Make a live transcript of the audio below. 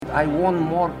I won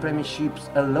more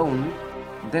premierships alone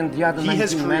than the other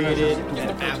 19 managers. He has created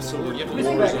an absolute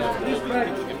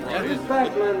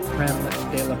Respect, man.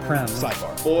 Prem de la Prem.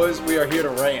 sidebar. Boys, we are here to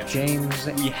rant. James.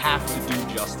 We have to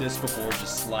do justice before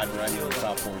just sliding right into the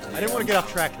top 14. I didn't want to get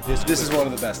off track. This is one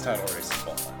of the best title races of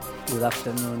all time. Good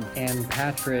afternoon. And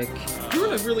Patrick.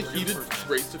 You're in a really heated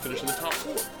race to finish in the top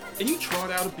 4. And you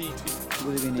trot out a B team.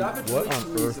 What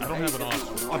on earth? I don't have an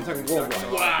option. I'm talking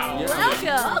worldwide. Wow.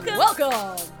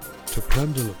 Welcome. To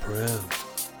Prem de la Prem.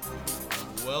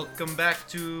 Welcome back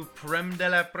to Prem de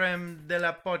la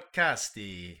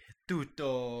Podcasti.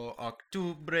 Tutto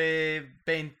Octubre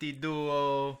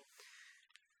 22.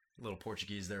 Little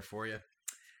Portuguese there for you.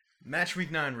 Match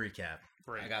week 9 recap.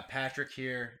 Great. I got Patrick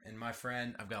here, and my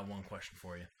friend, I've got one question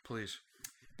for you. Please.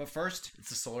 But first,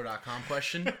 it's a Solar.com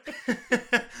question.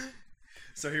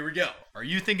 So here we go. Are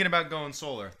you thinking about going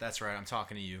solar? That's right, I'm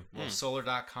talking to you. Well,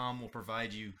 Solar.com will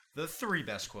provide you the 3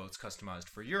 best quotes customized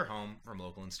for your home from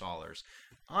local installers.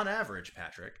 On average,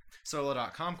 Patrick,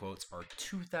 Solar.com quotes are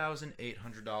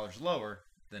 $2,800 lower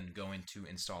than going to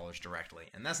installers directly.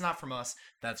 And that's not from us,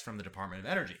 that's from the Department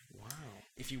of Energy. Wow.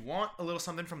 If you want a little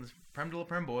something from the Prem de la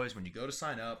Prem boys, when you go to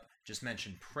sign up, just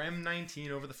mention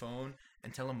Prem19 over the phone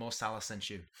and tell them Mo Salah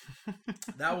sent you.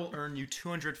 That will earn you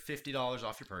 $250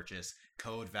 off your purchase.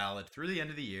 Code valid through the end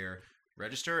of the year.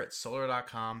 Register at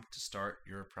solar.com to start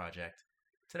your project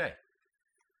today.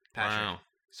 Patrick, Wow.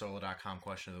 Solar.com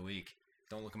question of the week.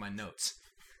 Don't look at my notes.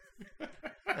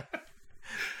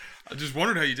 I just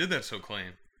wondered how you did that so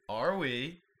clean. Are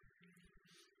we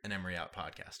an Emery Out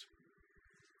podcast?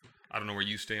 I don't know where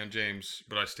you stand, James,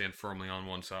 but I stand firmly on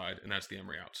one side, and that's the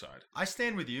Emery Out side. I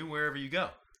stand with you wherever you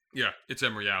go. Yeah, it's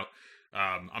Emery Out.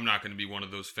 I'm not going to be one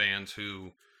of those fans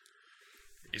who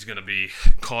is going to be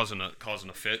causing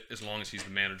a fit as long as he's the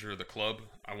manager of the club.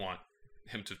 I want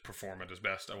him to perform at his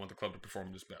best. I want the club to perform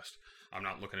at his best. I'm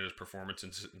not looking at his performance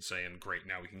and saying, great,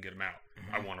 now we can get him out.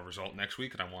 I want a result next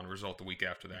week, and I want a result the week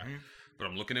after that. But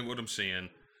I'm looking at what I'm seeing.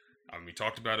 We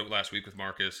talked about it last week with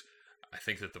Marcus. I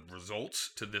think that the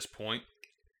results to this point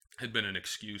had been an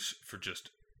excuse for just,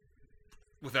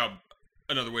 without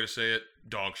another way to say it,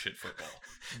 dog shit football.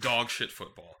 Dog shit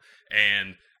football.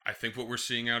 And I think what we're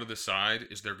seeing out of the side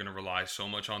is they're going to rely so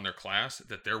much on their class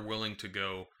that they're willing to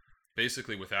go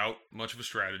basically without much of a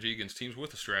strategy against teams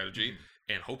with a strategy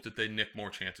and hope that they nick more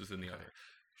chances than the other.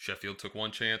 Sheffield took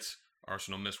one chance.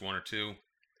 Arsenal missed 1 or 2.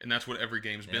 And that's what every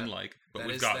game's been like. But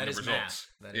we've gotten the results.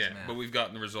 That is math. But we've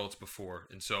gotten the results before.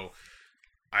 And so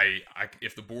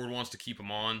if the board wants to keep him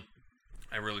on,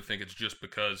 I really think it's just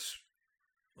because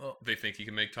they think he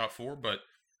can make top 4. But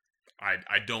I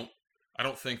don't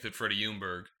think that Freddie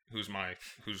Ljungberg, who's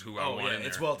who I want in there.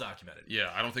 It's well documented.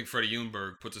 Yeah, I don't think Freddie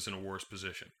Ljungberg puts us in a worse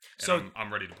position. And So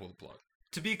I'm ready to pull the plug.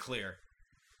 to be clear,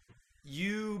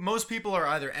 most people are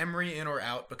either Emery in or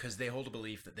out because they hold a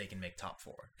belief that they can make top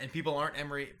 4. And people aren't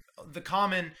Emery. The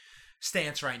common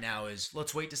stance right now is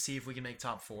let's wait to see if we can make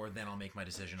top 4, then I'll make my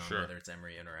decision on whether it's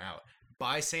Emery in or out.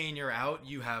 By saying you're out,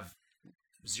 you have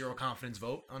zero confidence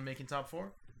vote on making top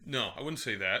 4? No, I wouldn't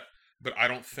say that. But I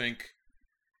don't think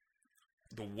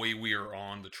the way we are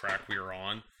on, the track we are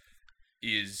on,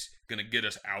 is going to get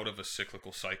us out of a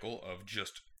cyclical cycle of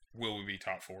just will we be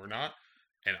top 4 or not.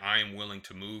 And I am willing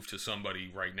to move to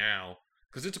somebody right now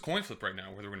because it's a coin flip right now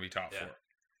whether we're going to be top 4.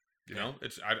 You know,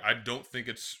 I don't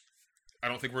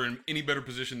think we're in any better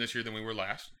position this year than we were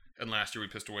last. And last year we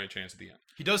pissed away a chance at the end.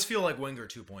 He does feel like Wenger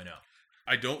 2.0.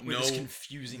 I don't know. With his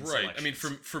confusing right. I mean,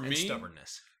 for me,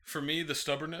 stubbornness. For me, the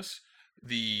stubbornness,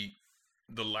 the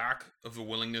lack of the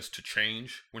willingness to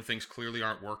change when things clearly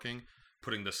aren't working,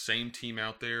 putting the same team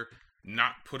out there,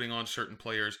 not putting on certain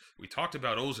players. We talked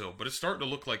about Ozil, but it's starting to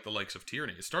look like the likes of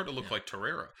Tierney. It's starting to look like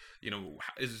Torreira. You know,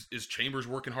 is Chambers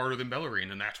working harder than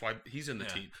Bellerin, and that's why he's in the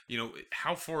team? You know,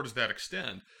 how far does that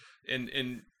extend? And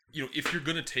you know, if you're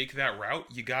going to take that route,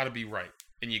 you got to be right,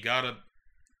 and you got to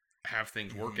have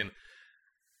things working.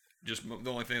 Just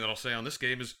the only thing that I'll say on this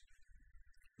game is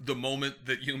the moment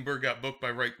that Ljungberg got booked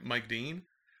by Mike Dean,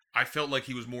 I felt like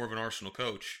he was more of an Arsenal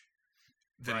coach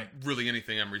than really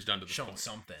anything Emery's done to this point.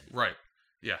 Something. Right.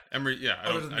 Yeah. Emery, yeah.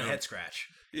 Other than the head scratch.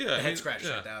 Yeah. The head scratch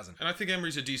 3000. And I think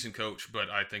Emery's a decent coach, but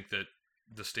I think that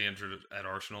the standards at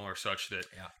Arsenal are such that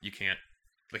you can't,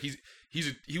 like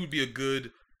he would be a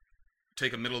good,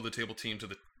 take a middle of the table team to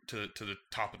the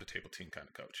top of the table team kind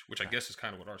of coach, which I guess is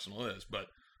kind of what Arsenal is, but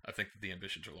I think that the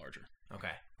ambitions are larger.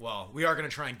 Okay. Well, we are going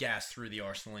to try and gas through the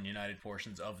Arsenal and United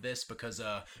portions of this because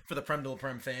for the Prem de la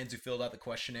Prem fans who filled out the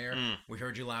questionnaire, we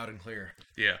heard you loud and clear.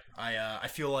 Yeah. I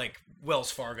feel like Wells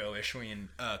Fargo issuing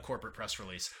a corporate press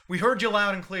release. We heard you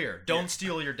loud and clear. Don't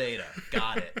steal your data.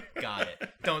 Got it.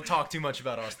 Don't talk too much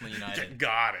about Arsenal United.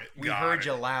 Got it. We heard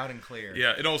you loud and clear.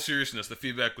 Yeah, in all seriousness, the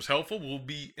feedback was helpful. We'll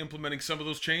be implementing some of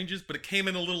those changes, but it came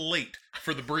in a little late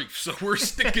for the brief, so we're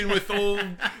sticking with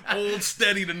old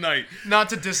steady tonight. Not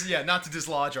to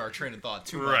dislodge our train of thought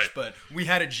too much, Right. but we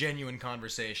had a genuine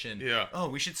conversation. Yeah. Oh,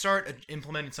 we should start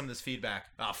implementing some of this feedback.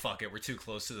 Oh, fuck it. We're too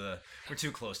close to the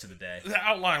day. The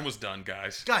outline was done,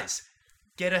 guys. Guys,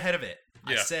 get ahead of it.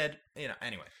 I Yeah. said,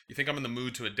 anyway. You think I'm in the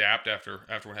mood to adapt after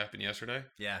what happened yesterday?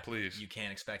 Yeah. Please. You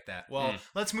can't expect that. Well,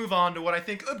 let's move on to what I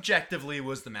think objectively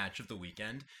was the match of the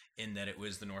weekend, in that it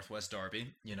was the Northwest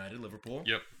Derby, United-Liverpool.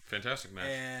 Yep. Fantastic match.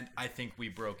 And I think we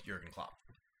broke Jurgen Klopp.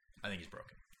 I think he's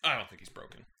broken. I don't think he's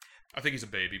broken. I think he's a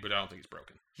baby, but I don't think he's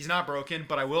broken. He's not broken,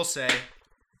 but I will say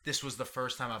this was the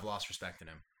first time I've lost respect in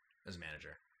him as a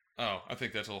manager. Oh, I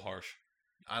think that's a little harsh.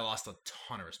 I lost a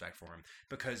ton of respect for him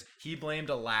because he blamed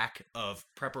a lack of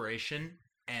preparation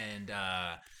and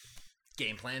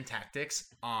game plan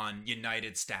tactics on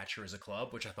United's stature as a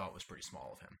club, which I thought was pretty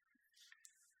small of him.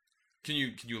 Can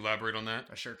you elaborate on that?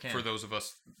 I sure can. For those of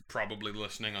us probably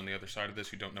listening on the other side of this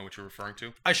who don't know what you're referring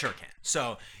to. I sure can.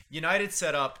 So United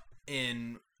set up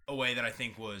in a way that I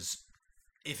think was,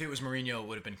 if it was Mourinho, it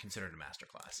would have been considered a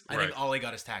masterclass. I think Right. Ole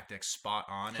got his tactics spot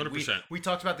on. And 100%. we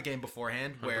talked about the game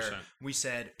beforehand where 100%. we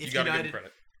said You gotta give him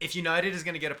credit. if United is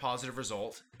going to get a positive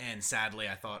result, and sadly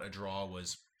I thought a draw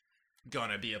was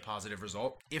going to be a positive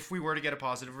result, if we were to get a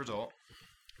positive result,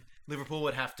 Liverpool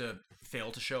would have to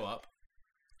fail to show up,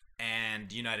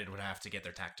 and United would have to get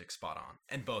their tactics spot on.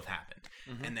 And both happened.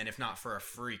 Mm-hmm. And then if not for a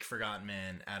freak forgotten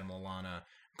man, Adam Lallana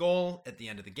goal at the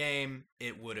end of the game,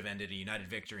 it would have ended a United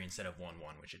victory instead of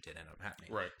 1-1, which it did end up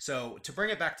happening. Right. So to bring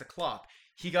it back to Klopp,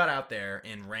 he got out there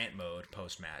in rant mode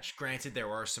post-match. Granted, there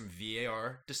were some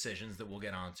VAR decisions that we'll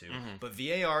get onto, but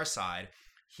VAR aside,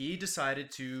 he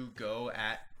decided to go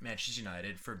at Manchester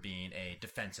United for being a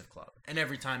defensive club. And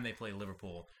every time they play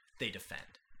Liverpool, they defend.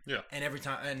 Yeah. And every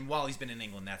time, and while he's been in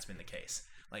England, that's been the case.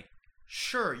 Like,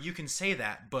 sure, you can say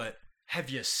that, but have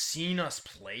you seen us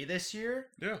play this year?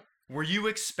 Yeah. Were you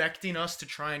expecting us to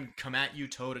try and come at you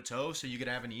toe to toe so you could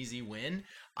have an easy win?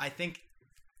 I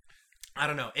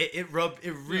don't know. It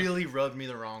really rubbed me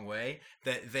the wrong way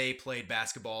that they played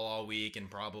basketball all week and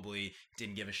probably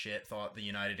didn't give a shit. Thought the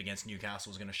United against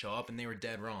Newcastle was going to show up, and they were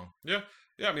dead wrong. Yeah.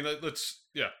 Yeah. I mean, let's.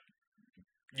 Yeah.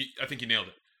 I think you nailed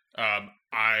it.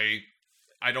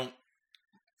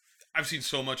 I've seen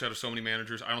so much out of so many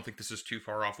managers. I don't think this is too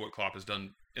far off what Klopp has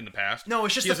done in the past. No,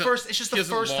 it's just the first. It's just the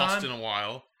first lost time in a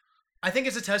while. I think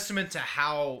it's a testament to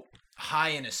how high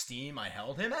in esteem I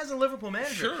held him as a Liverpool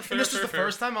manager. Sure, and fair, this was fair, the fair.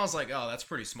 first time I was like, oh, that's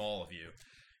pretty small of you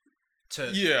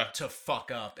to fuck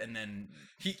up and then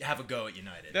have a go at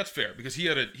United. That's fair because he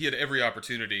had every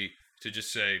opportunity to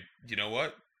just say, you know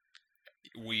what,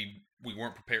 we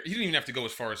weren't prepared. He didn't even have to go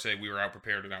as far as say we were out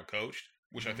prepared and out coached,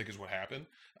 which I think is what happened.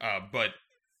 But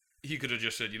he could have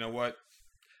just said, you know what,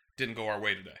 didn't go our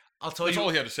way today. I'll tell That's you all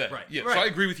he had to say. Right. Yeah. Right. So I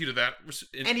agree with you to that.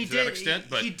 And he to did. that extent.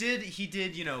 But he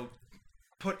did.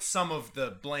 Put some of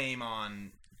the blame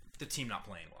on the team not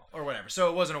playing well or whatever. So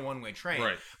it wasn't a one-way train.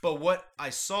 Right. But what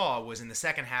I saw was in the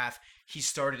second half, he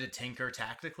started to tinker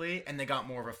tactically, and they got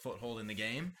more of a foothold in the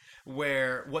game.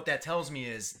 Where what that tells me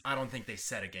is, I don't think they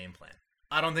set a game plan.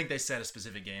 I don't think they set a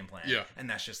specific game plan. Yeah. And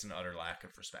that's just an utter lack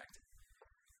of respect.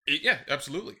 Yeah,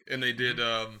 absolutely. And they did.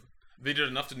 They did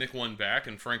enough to nick one back,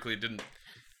 and frankly, it didn't.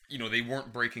 They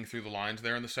weren't breaking through the lines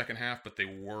there in the second half, but they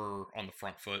were on the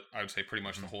front foot, I would say, pretty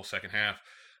much the whole second half.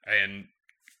 And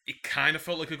it kind of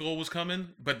felt like a goal was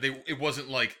coming, but it wasn't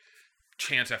like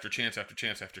chance after chance after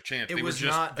chance after chance.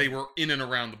 They were in and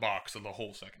around the box of the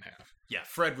whole second half. Yeah,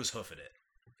 Fred was hoofing it.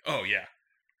 Oh, yeah.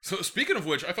 So speaking of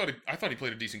which, I thought he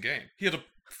played a decent game. He had a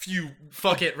few...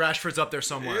 Fuck it, Rashford's up there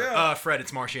somewhere. Yeah. Fred,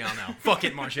 it's Martial now. Fuck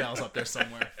it, Martial's up there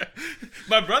somewhere.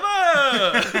 My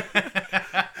brother!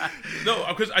 No,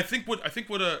 because I think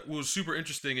what was super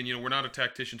interesting, and we're not a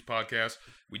tacticians podcast.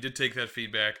 We did take that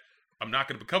feedback. I'm not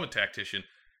going to become a tactician.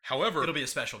 However, it'll be a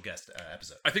special guest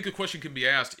episode. I think the question can be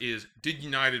asked is, did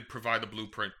United provide the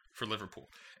blueprint for Liverpool?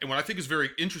 And what I think is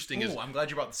very interesting is... I'm glad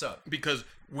you brought this up. Because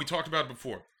we talked about it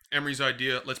before. Emery's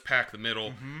idea, let's pack the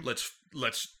middle. Let's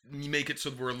make it so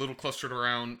that we're a little clustered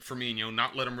around Firmino,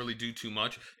 not let him really do too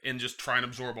much, and just try and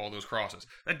absorb all those crosses.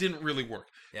 That didn't really work.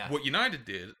 Yeah. What United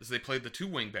did is they played the two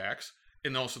wing backs,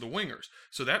 and also the wingers.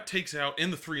 So that takes out,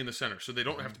 and the 3 in the center. So they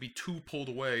don't have to be 2 pulled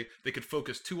away. They could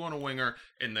focus 2 on a winger,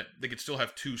 and that they could still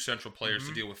have 2 central players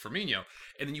to deal with Firmino.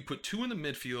 And then you put 2 in the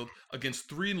midfield against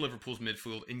 3 in Liverpool's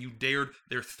midfield, and you dared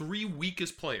their 3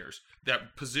 weakest players,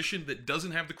 that position that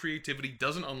doesn't have the creativity,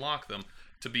 doesn't unlock them,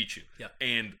 to beat you. Yeah.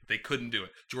 And they couldn't do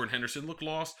it. Jordan Henderson looked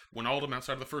lost. Wijnaldum,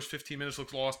 outside of the first 15 minutes,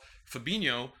 looked lost.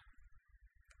 Fabinho,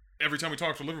 every time we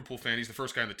talk to a Liverpool fan, he's the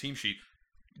first guy on the team sheet.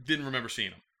 Didn't remember seeing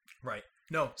him. Right.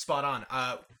 No, spot on.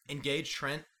 Engage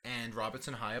Trent and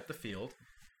Robertson high up the field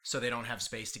so they don't have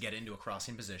space to get into a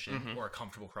crossing position or a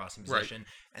comfortable crossing position,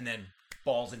 and then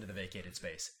balls into the vacated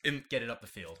space and get it up the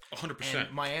field. 100%.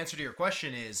 And my answer to your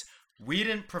question is, we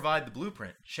didn't provide the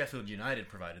blueprint. Sheffield United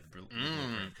provided the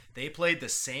blueprint. They played the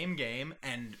same game,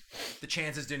 and the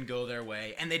chances didn't go their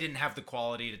way, and they didn't have the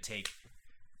quality to take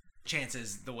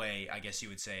chances the way, I guess you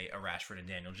would say, a Rashford and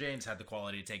Daniel James had the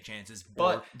quality to take chances.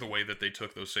 But or the way that they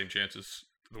took those same chances,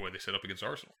 the way they set up against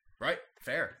Arsenal. Right,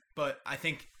 fair. But I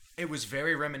think it was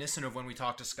very reminiscent of when we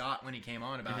talked to Scott when he came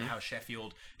on about how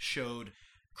Sheffield showed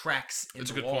cracks in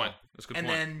the wall. That's a good and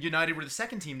point. then United were the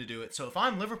second team to do it. So if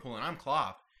I'm Liverpool and I'm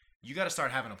Klopp, you got to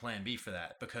start having a plan B for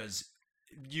that, because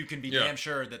you can be damn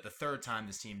sure that the third time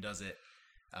this team does it,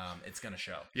 it's going to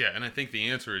show. Yeah, and I think the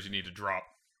answer is you need to drop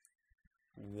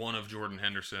one of Jordan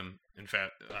Henderson and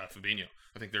Fabinho.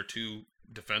 I think they're too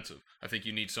defensive. I think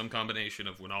you need some combination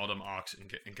of Wijnaldum, Ox, and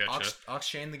Ketchup. Ox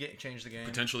changed the game.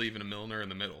 Potentially even a Milner in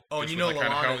the middle. Oh, Just you know, with, like,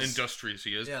 kind of how Lallana's- industrious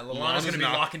he is. Yeah, Lallana's going to be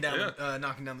knocking down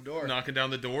the door. Knocking down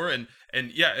the door.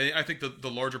 And yeah, I think the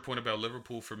larger point about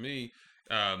Liverpool for me,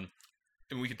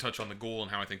 and we can touch on the goal and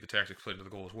how I think the tactics played into the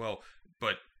goal as well,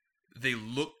 but they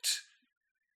looked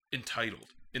entitled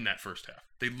in that first half.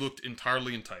 They looked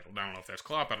entirely entitled. I don't know if that's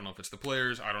Klopp. I don't know if it's the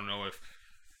players. I don't know if...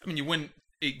 I mean, you win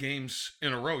 8 games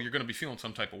in a row, you're going to be feeling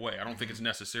some type of way. I don't think it's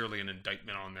necessarily an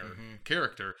indictment on their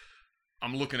character.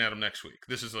 I'm looking at them next week.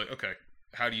 This is like, okay,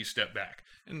 how do you step back?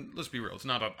 And let's be real, it's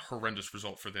not a horrendous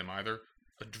result for them either.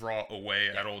 A draw away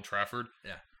at Old Trafford.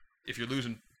 Yeah. If you're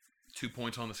losing 2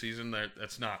 points on the season,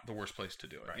 that's not the worst place to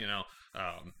do it. Right. You know,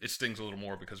 it stings a little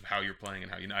more because of how you're playing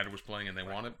and how United was playing, and they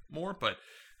wanted more. But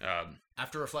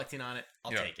after reflecting on it,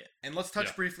 I'll take it. And let's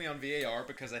touch briefly on VAR,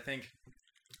 because I think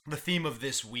the theme of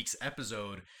this week's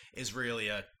episode is really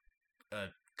a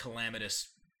calamitous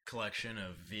collection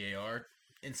of VAR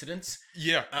incidents.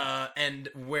 Yeah. And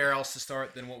where else to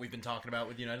start than what we've been talking about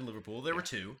with United Liverpool? There were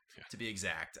 2, to be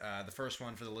exact. The first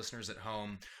one, for the listeners at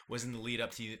home, was in the lead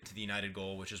up to the United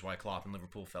goal, which is why Klopp and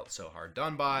Liverpool felt so hard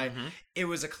done by. It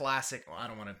was a classic. Well, I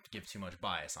don't want to give too much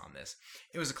bias on this.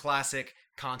 It was a classic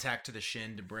contact to the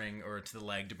shin to the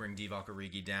leg to bring Divock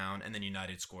Origi down, and then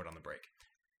United scored on the break.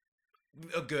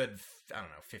 A good,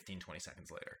 15, 20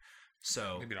 seconds later.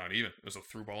 So maybe not even. It was a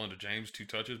through ball into James, 2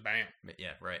 touches, bam.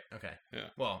 Yeah, right. Okay. Yeah.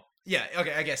 Well, yeah,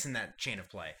 okay, I guess in that chain of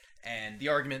play. And the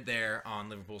argument there on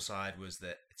Liverpool's side was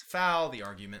that it's a foul. The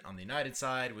argument on the United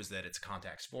side was that it's a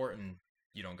contact sport and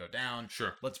you don't go down.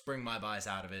 Sure. Let's bring my bias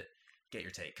out of it. Get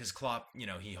your take. Because Klopp,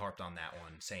 he harped on that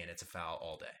one, saying it's a foul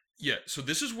all day. Yeah, so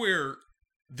this is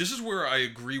where I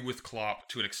agree with Klopp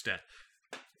to an extent.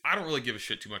 I don't really give a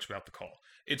shit too much about the call.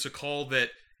 It's a call that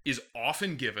is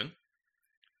often given,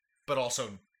 but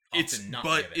also often not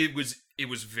given. It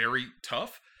was very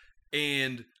tough,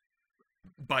 and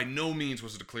by no means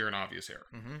was it a clear and obvious error.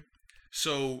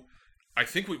 So I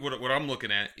think what I'm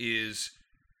looking at is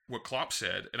what Klopp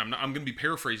said, and I'm going to be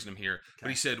paraphrasing him here, but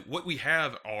he said what we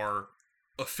have are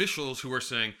officials who are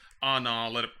saying,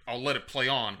 no, I'll let it play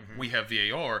on. We have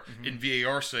VAR, and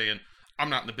VAR saying,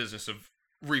 I'm not in the business of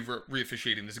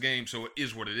re-officiating this game, so it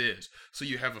is what it is. So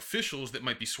you have officials that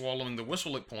might be swallowing the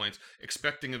whistle at points,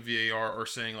 expecting a VAR, or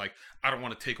saying, like, I don't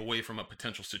want to take away from a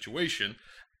potential situation,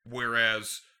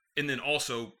 whereas, and then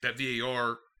also that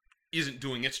VAR isn't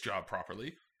doing its job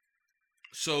properly.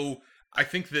 So I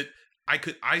think that I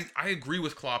agree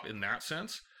with Klopp in that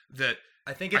sense, that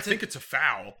I think it's a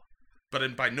foul,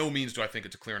 but by no means do I think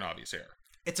it's a clear and obvious error.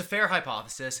 It's a fair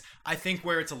hypothesis. I think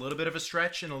where it's a little bit of a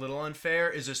stretch and a little unfair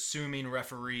is assuming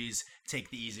referees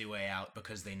take the easy way out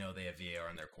because they know they have VAR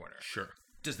in their corner. Sure.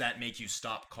 Does that make you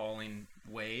stop calling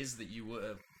ways that you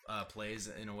would plays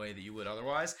in a way that you would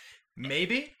otherwise?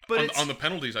 Maybe, but on the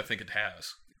penalties, I think it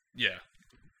has. Yeah.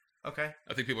 Okay.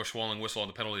 I think people are swallowing whistle on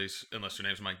the penalties unless their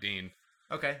name's Mike Dean.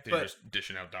 Okay, They're just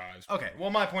dishing out dives. Okay, well,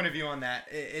 my point of view on that,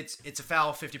 it's a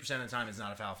foul 50% of the time. It's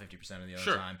not a foul 50% of the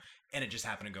other time, and it just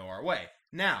happened to go our way.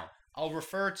 Now, I'll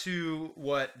refer to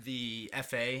what the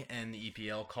FA and the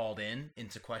EPL called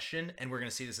into question, and we're going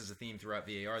to see this as a theme throughout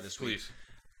VAR this week.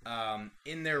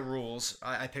 In their rules,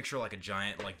 I picture like a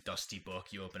giant, like dusty book.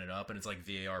 You open it up, and it's like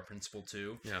VAR Principle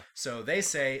 2. Yeah. So they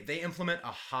say they implement a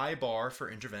high bar for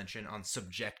intervention on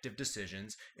subjective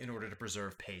decisions in order to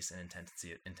preserve pace and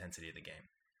intensity of the game.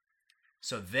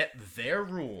 So that their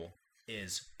rule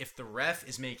is if the ref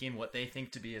is making what they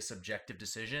think to be a subjective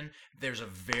decision, there's a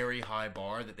very high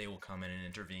bar that they will come in and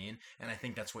intervene, and I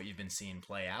think that's what you've been seeing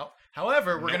play out.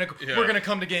 However, we're gonna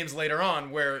come to games later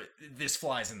on where this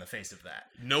flies in the face of that.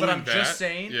 Knowing but I'm that, just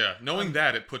saying,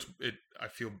 that it puts it. I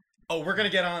feel. Oh, we're gonna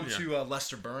get on to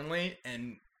Leicester Burnley,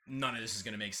 and none of this is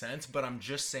gonna make sense. But I'm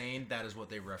just saying that is what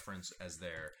they reference as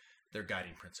their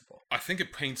guiding principle. I think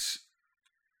it paints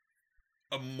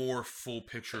a more full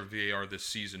picture of VAR this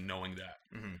season, knowing that.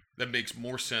 That makes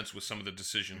more sense with some of the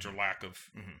decisions or lack of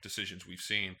decisions we've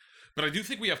seen. But I do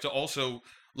think we have to also,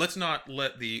 let's not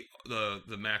let the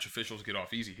match officials get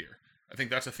off easy here. I think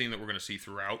that's a theme that we're going to see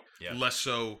throughout. Yeah. Less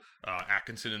so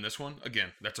Atkinson in this one.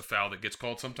 Again, that's a foul that gets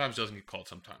called sometimes, doesn't get called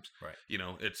sometimes. Right. You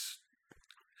know, it's...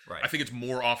 Right. I think it's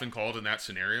more often called in that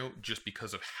scenario just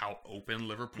because of how open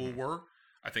Liverpool were.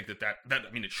 I think that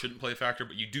I mean, it shouldn't play a factor,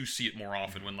 but you do see it more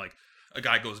often when, like, a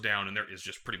guy goes down and there is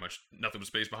just pretty much nothing but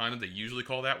space behind him. They usually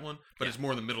call that one, but it's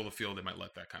more in the middle of the field. They might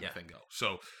let that kind of thing go.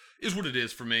 So, is what it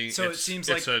is for me. So it seems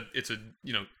like it's a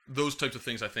you know, those types of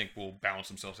things I think will balance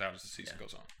themselves out as the season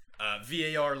goes on.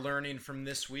 VAR learning from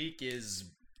this week is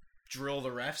drill the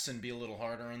refs and be a little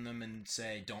harder on them and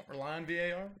say don't rely on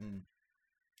VAR. And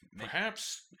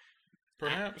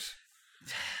Perhaps.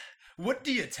 What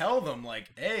do you tell them? Like,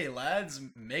 hey, lads,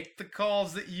 make the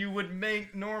calls that you would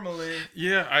make normally.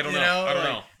 Yeah, I don't know. I don't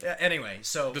know. Anyway,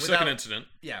 so second incident.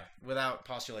 Yeah, without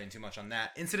postulating too much on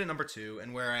that. Incident number 2,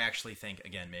 and where I actually think,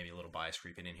 again, maybe a little bias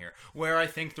creeping in here, where I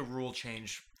think the rule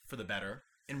change for the better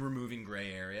in removing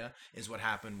gray area is what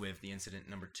happened with the incident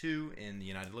number 2 in the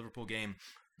United-Liverpool game,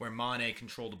 where Mane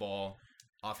controlled the ball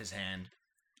off his hand,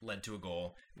 led to a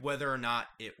goal. Whether or not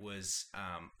it was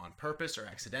on purpose or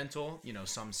accidental, you know,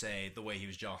 some say the way he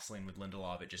was jostling with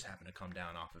Lindelof, it just happened to come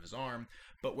down off of his arm.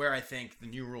 But where I think the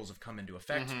new rules have come into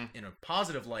effect in a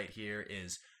positive light here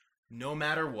is no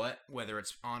matter what, whether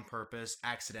it's on purpose,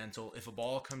 accidental, if a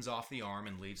ball comes off the arm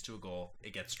and leads to a goal,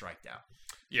 it gets striked out.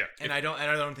 Yeah, and I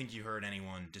don't think you heard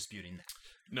anyone disputing that.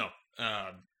 No,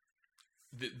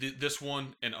 this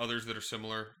one and others that are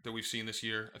similar that we've seen this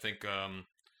year. I think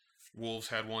Wolves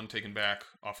had one taken back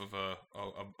off of a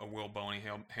Will Boney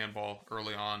handball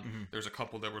early on. There's a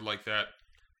couple that were like that.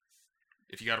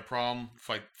 If you got a problem,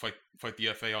 fight the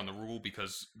FA on the rule,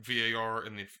 because VAR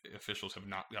and the officials have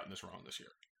not gotten this wrong this year.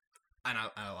 And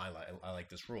I like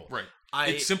this rule. Right.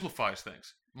 It simplifies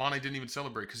things. Mane didn't even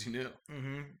celebrate because he knew.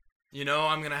 You know,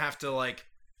 I'm going to have to, like,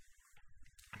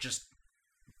 just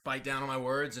bite down on my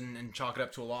words and chalk it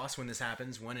up to a loss when this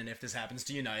happens, when and if this happens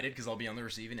to United, because I'll be on the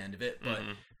receiving end of it. But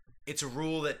it's a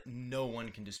rule that no one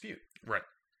can dispute. Right.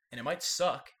 And it might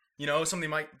suck. You know, something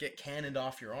might get cannoned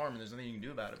off your arm and there's nothing you can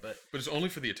do about it. But it's only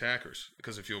for the attackers,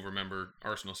 because if you'll remember,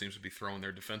 Arsenal seems to be throwing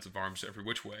their defensive arms every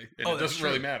which way, and it doesn't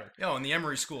really matter. No, in the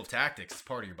Emery School of Tactics, it's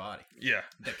part of your body. Yeah.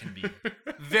 That can be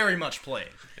very much played.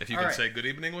 If you can say good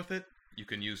evening with it, you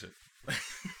can use it.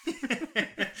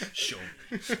 Sure.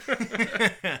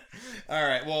 All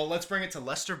right, well, let's bring it to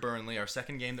Leicester Burnley, our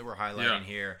second game that we're highlighting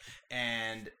here.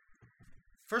 And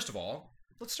first of all,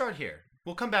 let's start here.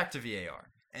 We'll come back to VAR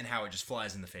and how it just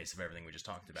flies in the face of everything we just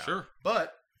talked about. Sure.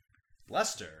 But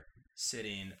Leicester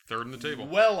sitting third in the table.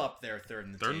 Well up there, third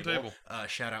in the table. Third in the table.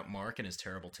 Shout out Mark and his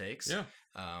terrible takes. Yeah.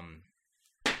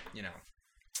 You know,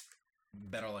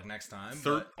 better luck next time.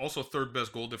 Also third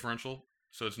best goal differential.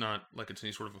 So it's not like it's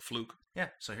any sort of a fluke. Yeah,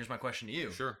 so here's my question to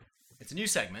you. Sure. It's a new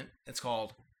segment. It's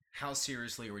called How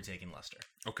Seriously Are We Taking Leicester?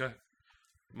 Okay.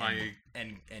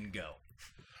 And go.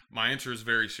 My answer is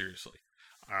very seriously.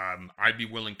 I'd be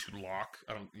willing to lock.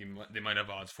 They might have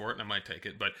odds for it, and I might take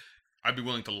it, but I'd be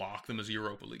willing to lock them as a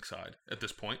Europa League side at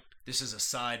this point. This is a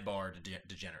sidebar to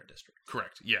Degenerate District.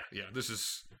 Correct. Yeah. This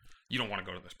is... You don't want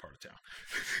to go to this part of town.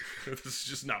 This is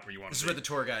just not where you want to be. This is where the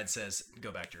tour guide says,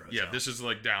 go back to your hotel. Yeah, this is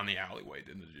like down the alleyway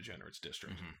in the Degenerates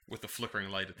District with the flickering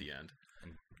light at the end.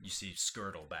 And you see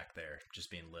Skirtle back there just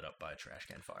being lit up by a trash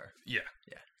can fire. Yeah.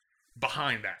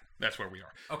 Behind that, that's where we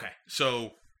are. Okay.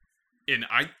 So, and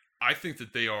I think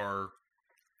that they are,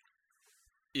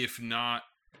 if not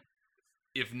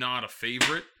a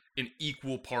favorite, an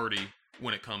equal party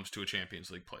when it comes to a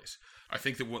Champions League place. I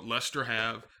think that what Leicester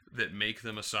have that make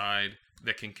them a side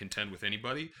that can contend with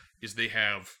anybody is they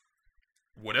have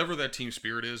whatever that team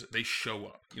spirit is, they show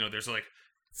up. You know, there's like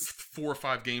 4 or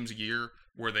 5 games a year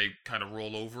where they kind of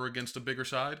roll over against a bigger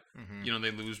side. You know,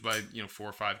 they lose by, 4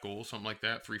 or 5 goals, something like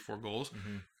that, 3-4 goals.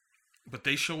 But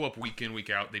they show up week in, week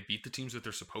out. They beat the teams that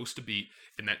they're supposed to beat,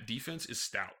 and that defense is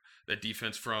stout. That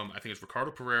defense from, I think it's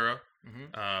Ricardo Pereira.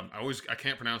 I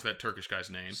can't pronounce that Turkish guy's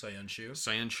name. Sayan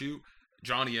Shu.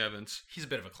 Johnny Evans. He's a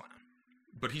bit of a clown.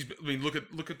 But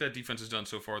look at that defense has done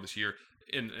so far this year.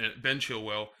 And Ben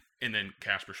Chilwell, and then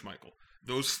Kasper Schmeichel.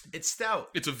 It's stout.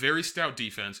 It's a very stout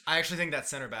defense. I actually think that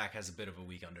center back has a bit of a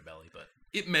weak underbelly, but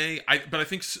it may. But I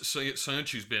think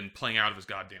Sayan-Chu's been playing out of his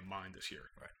goddamn mind this year.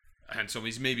 Right. And so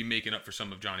he's maybe making up for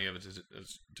some of Johnny Evans'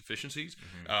 deficiencies.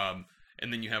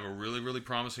 And then you have a really, really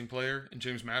promising player in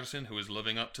James Maddison who is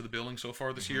living up to the billing so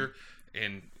far this year.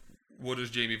 And what does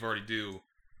Jamie Vardy do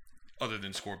other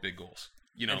than score big goals?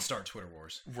 And start Twitter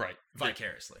wars. Right.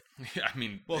 Vicariously. I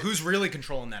mean... Well, who's really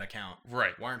controlling that account?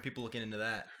 Right. Why aren't people looking into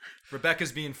that?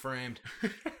 Rebecca's being framed.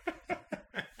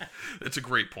 That's a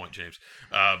great point, James.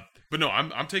 But no,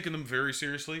 I'm taking them very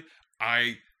seriously.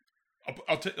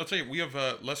 I'll tell you, we have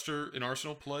Leicester and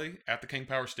Arsenal play at the King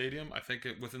Power Stadium. I think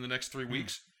within the next 3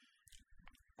 weeks.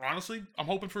 Honestly, I'm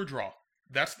hoping for a draw.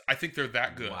 I think they're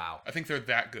that good. Wow. I think they're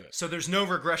that good. So there's no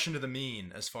regression to the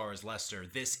mean as far as Leicester.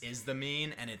 This is the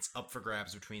mean, and it's up for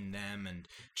grabs between them and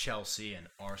Chelsea and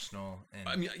Arsenal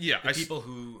and people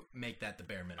who make that the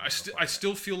bare minimum. I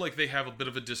still feel like they have a bit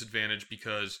of a disadvantage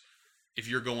because if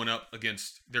you're going up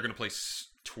against, they're going to play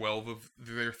 12 of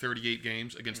their 38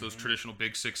 games against those traditional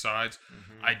Big Six sides.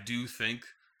 I do think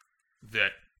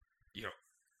that,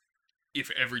 if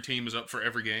every team is up for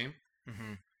every game,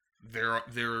 they're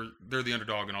the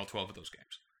underdog in all 12 of those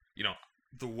games.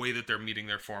 The way that they're meeting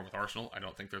their form with Arsenal, I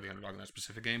don't think they're the underdog in that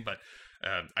specific game, but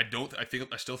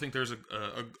I still think there's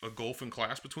a gulf in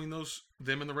class between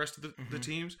them and the rest of the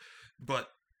teams. But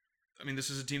I mean, this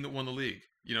is a team that won the league.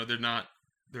 They're not.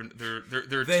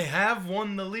 They have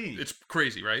won the league. It's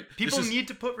crazy, right? People need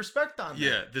to put respect on them.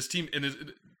 Yeah, this team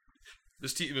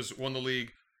has won the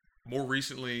league more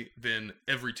recently than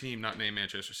every team not named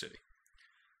Manchester City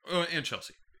and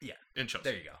Chelsea. Yeah, and Chelsea.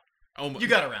 There you go. You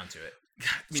got around to it.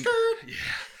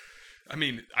 I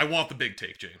mean, I want the big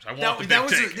take, James. I want the big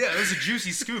take. It was a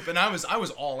juicy scoop, and I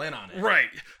was all in on it. Right.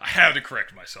 I had to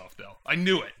correct myself, though. I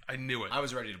knew it. I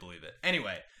was ready to believe it.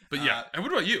 Anyway. But yeah. And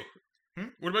what about you?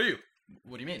 What about you?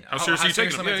 What do you mean? How seriously are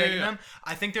you taking them?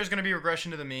 I think there's going to be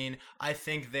regression to the mean. I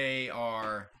think they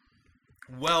are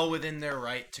well within their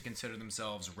right to consider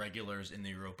themselves regulars in the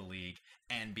Europa League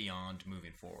and beyond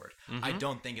moving forward. I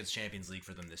don't think it's Champions League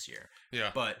for them this year.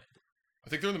 Yeah. But I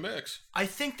think they're in the mix. I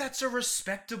think that's a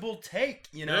respectable take.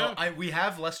 We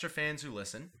have Leicester fans who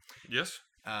listen. Yes.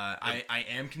 I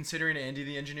am considering Andy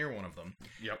the Engineer one of them.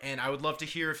 Yep. And I would love to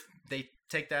hear if they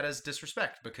take that as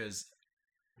disrespect because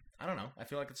I don't know. I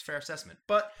feel like it's a fair assessment.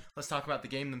 But let's talk about the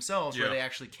game themselves where they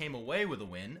actually came away with a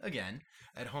win, again,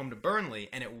 at home to Burnley.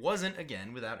 And it wasn't,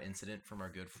 again, without incident from our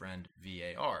good friend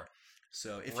VAR.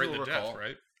 So if you'll recall,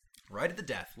 right at the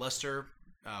death, Leicester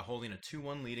holding a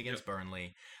 2-1 lead against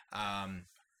Burnley.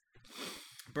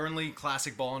 Burnley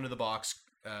classic ball into the box.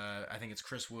 I think it's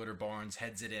Chris Wood or Barnes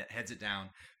heads it down,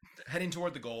 heading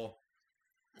toward the goal.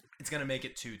 It's gonna make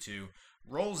it 2-2.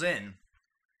 Rolls in.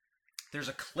 There's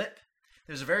a clip.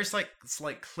 There's a very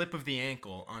slight clip of the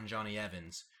ankle on Johnny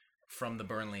Evans from the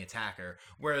Burnley attacker,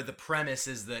 where the premise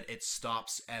is that it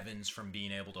stops Evans from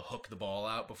being able to hook the ball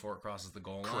out before it crosses the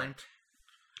goal line.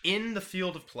 In the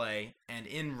field of play and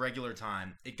in regular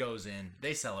time, it goes in.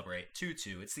 They celebrate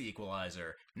 2-2. It's the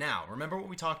equalizer. Now, remember what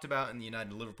we talked about in the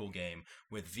United-Liverpool game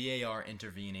with VAR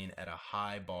intervening at a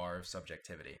high bar of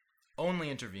subjectivity.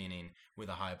 Only intervening with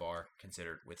a high bar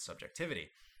considered with subjectivity.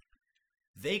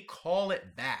 They call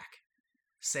it back,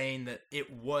 saying that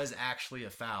it was actually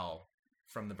a foul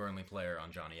from the Burnley player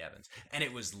on Johnny Evans. And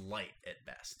it was light at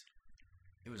best.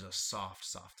 It was a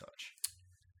soft touch.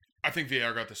 I think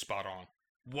VAR got the spot on.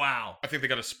 Wow. I think they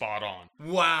got a spot on.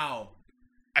 Wow.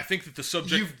 I think that the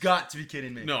subject... You've got to be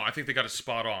kidding me. No, I think they got a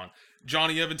spot on.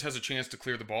 Johnny Evans has a chance to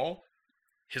clear the ball.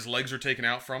 His legs are taken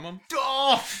out from him.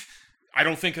 Oh! I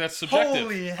don't think that's subjective.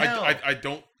 Holy hell. I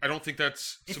don't think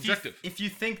that's subjective. If you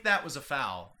think that was a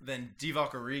foul, then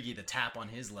Divock Origi, the tap on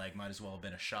his leg, might as well have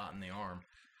been a shot in the arm.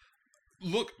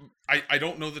 Look, I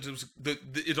don't know that it was...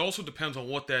 It also depends on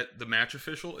what the match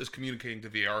official is communicating to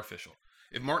the VAR official.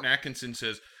 If Martin Atkinson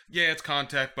says, yeah, it's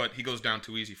contact, but he goes down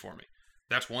too easy for me,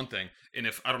 that's one thing. And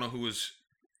if, I don't know who was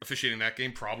officiating that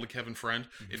game, probably Kevin Friend.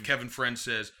 If Kevin Friend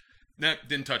says, nah,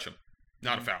 didn't touch him,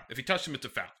 not a foul. If he touched him, it's a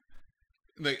foul.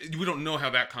 We don't know how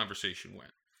that conversation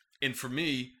went. And for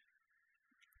me,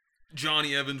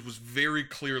 Johnny Evans was very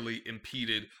clearly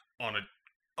impeded on a...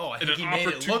 Oh, I think he made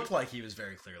it look like he was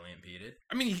very clearly impeded.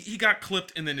 I mean, he got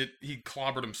clipped and then he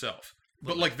clobbered himself.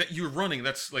 But like that, you're running.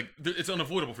 That's like it's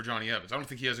unavoidable for Johnny Evans. I don't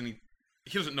think he has any.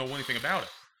 He doesn't know anything about it.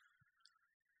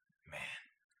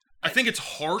 I think it's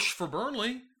harsh for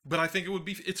Burnley, but I think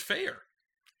it's fair.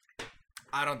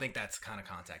 I don't think that's the kind of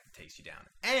contact that takes you down.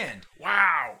 And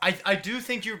Wow. I do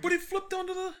think you're. But it flipped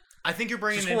onto the... I think you're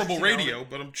bringing It's an horrible interesting radio,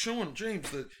 element. but I'm showing James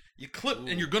that you clip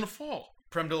and you're going to fall.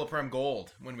 Prem de la Prem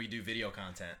Gold when we do video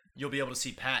content. You'll be able to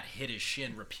see Pat hit his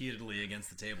shin repeatedly against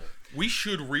the table. We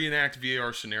should reenact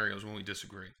VAR scenarios when we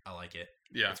disagree. I like it.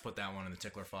 Yeah. Let's put that one in the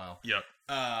tickler file. Yep.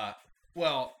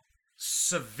 Well,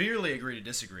 severely agree to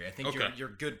disagree. I think Okay. your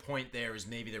good point there is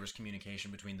maybe there was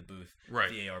communication between the booth, Right.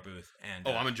 VAR booth, and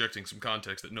I'm injecting some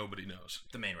context that nobody knows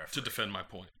the main to referee. defend my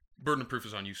point. Burden of proof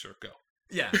is on you, sir. Go.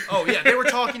 Yeah. Oh, yeah. They were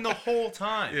talking the whole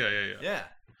time. Yeah. Yeah.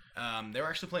 They were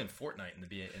actually playing Fortnite in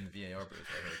the VAR booth,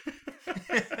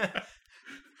 I heard.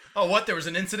 Oh, what? There was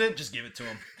an incident? Just give it to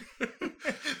them.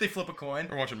 They flip a coin.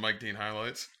 We're watching Mike Dean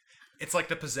highlights. It's like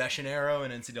the possession arrow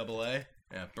in NCAA.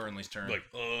 Yeah, Burnley's turn. Like,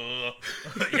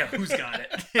 yeah, who's got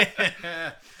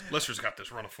it? Leicester's got this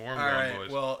run of form All going, right.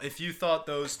 boys. Well, if you thought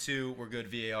those two were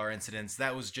good VAR incidents,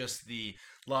 that was just the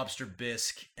lobster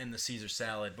bisque and the Caesar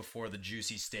salad before the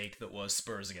juicy steak that was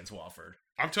Spurs against Watford.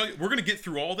 I'm telling you, we're going to get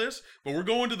through all this, but we're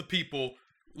going to the people.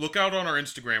 Look out on our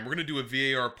Instagram. We're going to do a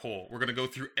VAR poll. We're going to go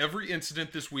through every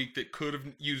incident this week that could have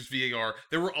used VAR.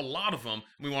 There were a lot of them.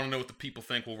 We want to know what the people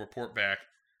think. We'll report back,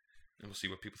 and we'll see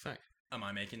what people think. Am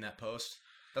I making that post?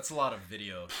 That's a lot of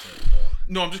video to poll.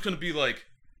 No, I'm just going to be like,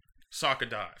 sock a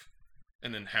dive,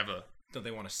 and then have a... Don't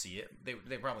they want to see it?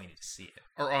 They probably need to see it.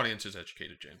 Our audience is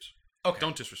educated, James. Okay.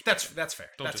 Don't disrespect. That's fair.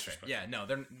 Don't That's disrespect. fair. Yeah, no,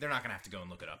 they're not gonna have to go and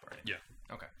look it up or anything.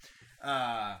 Yeah. Okay.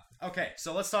 Okay,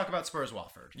 so let's talk about Spurs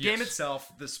Watford. Yes. Game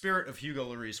itself, the spirit of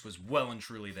Hugo Lloris was well and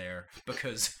truly there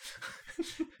because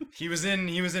he was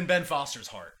in Ben Foster's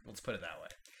heart. Let's put it that way.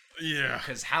 Yeah.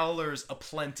 Because howlers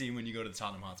aplenty when you go to the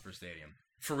Tottenham Hotspur Stadium.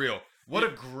 For real. What a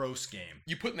gross game.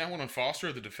 You putting that one on Foster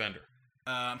or the defender?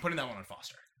 I'm putting that one on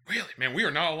Foster. Really? Man, we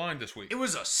are not aligned this week. It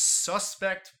was a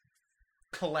suspect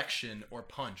collection or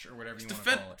punch or whatever you want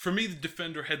to call it. For me, the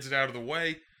defender heads it out of the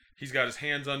way. He's got his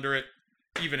hands under it.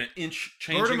 Even an inch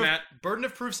changing that. Burden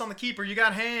of proof's on the keeper. You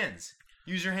got hands.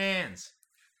 Use your hands.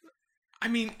 I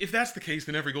mean, if that's the case,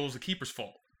 then every goal is the keeper's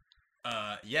fault.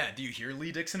 Yeah. Do you hear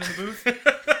Lee Dixon in the booth?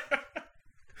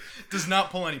 Does not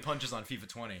pull any punches on FIFA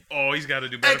 20. Oh, he's got to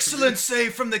do better. Excellent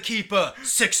save from the keeper.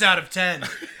 6 out of 10.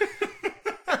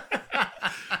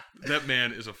 That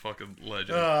man is a fucking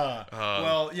legend.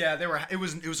 Well, yeah, it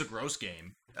was a gross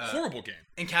game. Horrible game.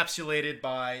 Encapsulated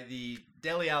by the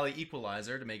Dele Alli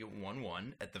equalizer to make it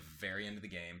 1-1 at the very end of the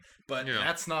game. But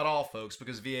that's not all, folks,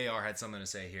 because VAR had something to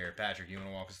say here. Patrick, you want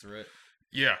to walk us through it?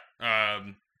 Yeah.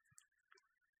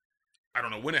 I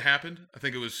don't know when it happened. I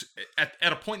think it was at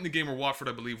a point in the game where Watford,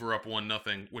 I believe, were up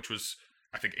 1-0, which was,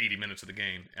 I think, 80 minutes of the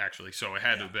game, actually. So it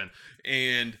had to have been.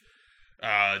 And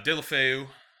Deulofeu,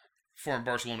 former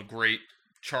Barcelona great,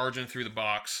 charging through the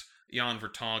box. Jan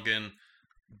Vertonghen,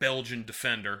 Belgian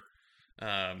defender.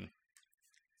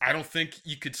 I don't think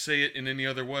you could say it in any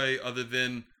other way other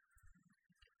than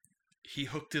he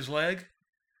hooked his leg.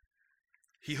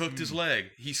 He hooked his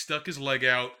leg. He stuck his leg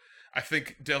out. I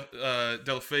think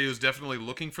Deulofeu is definitely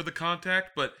looking for the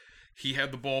contact, but he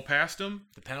had the ball past him.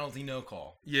 The penalty no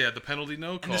call. Yeah, the penalty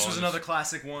no call. And this was another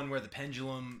classic one where the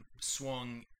pendulum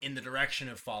swung in the direction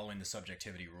of following the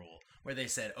subjectivity rule, where they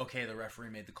said, okay, the referee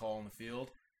made the call on the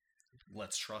field.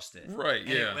 Let's trust it. Right,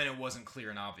 yeah. And it wasn't clear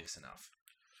and obvious enough.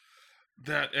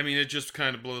 It just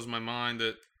kind of blows my mind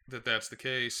that that's the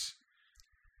case.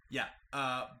 Yeah,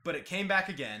 but it came back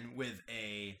again with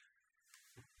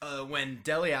when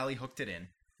Dele Alli hooked it in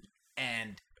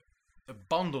and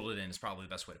bundled it in is probably the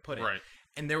best way to put it. Right.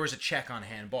 And there was a check on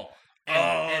handball.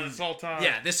 And it's all time.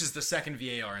 Yeah, this is the second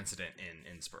VAR incident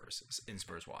in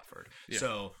Spurs Watford. Yeah.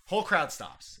 So whole crowd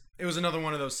stops. It was another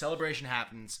one of those celebration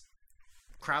happens.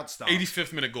 Crowd stops.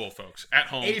 85th minute goal, folks. At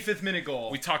home. 85th minute goal.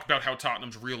 We talked about how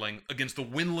Tottenham's reeling against the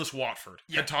winless Watford.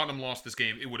 Yeah. Had Tottenham lost this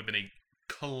game, it would have been a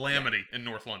calamity in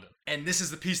North London. And this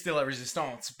is the piece de la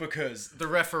resistance because the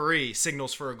referee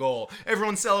signals for a goal.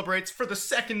 Everyone celebrates for the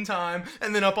second time,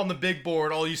 and then up on the big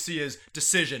board, all you see is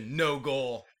decision, no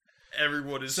goal.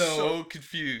 Everyone is so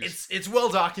confused. It's well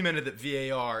documented that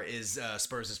VAR is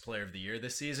Spurs' player of the year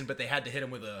this season, but they had to hit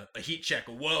him with a heat check.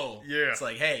 Whoa. Yeah. It's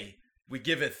like, hey, we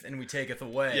giveth and we taketh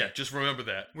away. Yeah, just remember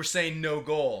that. We're saying no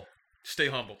goal. Stay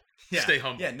humble. Yeah. Stay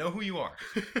humble. Yeah, know who you are.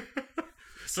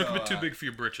 Don't commit too big for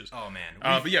your britches. Oh, man.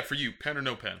 But yeah, for you, pen or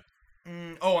no pen?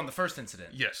 On the first incident.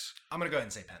 Yes. I'm going to go ahead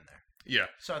and say pen there. Yeah.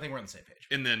 So I think we're on the same page.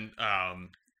 And then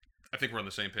I think we're on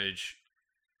the same page.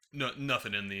 No,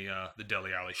 nothing in the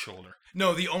Dele Alli shoulder.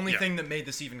 No, the only thing that made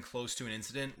this even close to an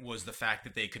incident was the fact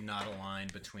that they could not align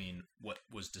between what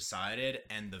was decided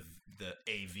and the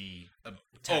AV.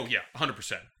 Oh, yeah,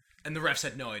 100%. And the refs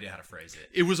had no idea how to phrase it.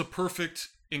 It was a perfect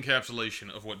encapsulation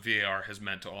of what VAR has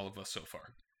meant to all of us so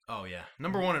far. Oh, yeah.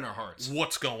 Number one in our hearts.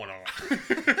 What's going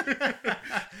on?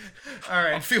 All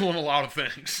right. I'm feeling a lot of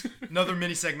things. Another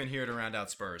mini segment here to round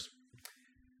out Spurs.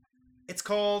 It's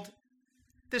called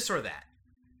This or That.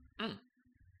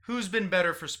 Who's been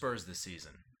better for Spurs this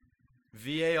season?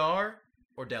 VAR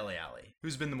or Dele Alli?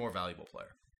 Who's been the more valuable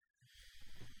player?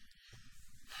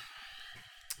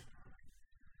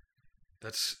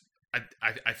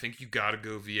 I think you got to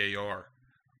go VAR.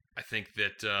 I think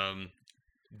that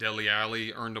Dele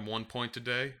Alli earned him 1 point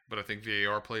today, but I think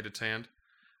VAR played its hand.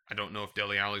 I don't know if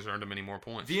Dele Alli's earned him any more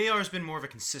points. VAR's been more of a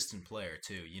consistent player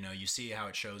too. You know, you see how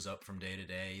it shows up from day to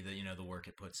day. The work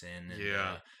it puts in. And,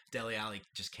 Yeah. Dele Alli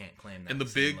just can't claim that. And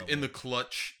the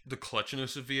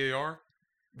clutchness of VAR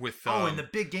with in the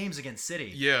big games against City.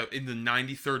 Yeah, in the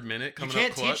 93rd minute coming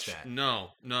can't up clutch. teach that. No,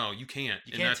 you can't.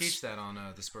 You can't teach that on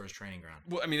the Spurs training ground.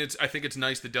 Well, I mean, I think it's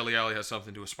nice that Dele Alli has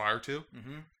something to aspire to.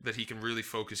 Mm-hmm. That he can really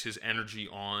focus his energy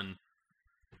on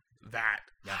that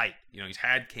height. You know, he's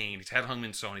had Kane, he's had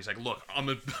Heung-min Son. He's like, look,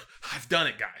 I've done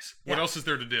it, guys. What else is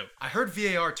there to do? I heard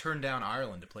VAR turned down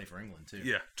Ireland to play for England too.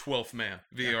 Yeah, 12th man.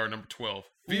 VAR number 12.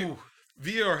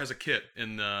 VAR has a kit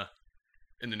in the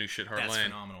new Shit Hart That's Lane.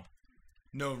 phenomenal.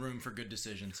 No room for good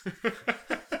decisions.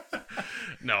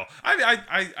 No,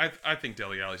 I think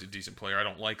Dele Alli's a decent player. I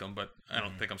don't like him, but I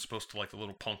don't think I'm supposed to like the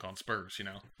little punk on Spurs. You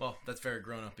know. Well, that's very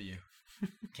grown up of you.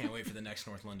 Can't wait for the next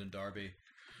North London derby.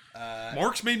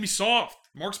 Mark's made me soft.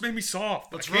 Let's I can't,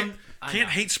 run. Can't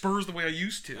hate Spurs the way I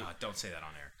used to. Don't say that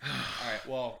on air. All right.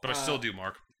 Well, But I still do,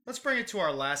 Mark. Let's bring it to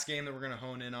our last game that we're going to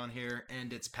hone in on here,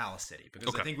 and it's Palace City,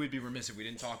 because I think we'd be remiss if we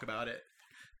didn't talk about it.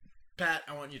 Pat,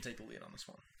 I want you to take the lead on this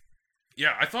one.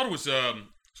 Yeah, I thought it was. So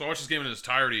I watched this game in its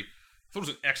entirety. I thought it was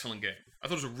an excellent game. I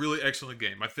thought it was a really excellent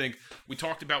game. I think we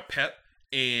talked about Pep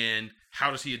and how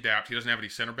does he adapt. He doesn't have any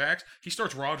center backs. He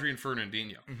starts Rodri and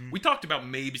Fernandinho. We talked about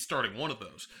maybe starting one of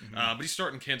those, but he's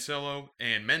starting Cancelo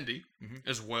and Mendy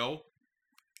as well.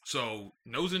 So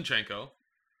no Zinchenko.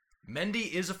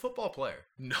 Mendy is a football player.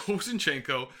 No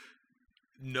Zinchenko,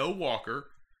 no Walker,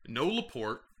 no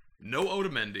Laporte, no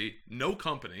Otamendi, no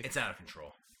Company, It's out of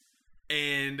control.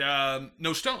 and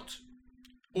no Stones.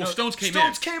 Well, No, Stones came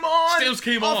Stones came on. Stones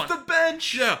came off on. the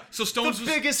bench. Yeah, so Stones The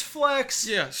was biggest flex.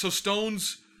 yeah. So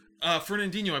Stones,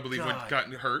 Fernandinho, I believe, God. got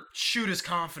hurt, Shoot his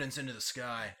confidence into the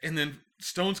sky. and then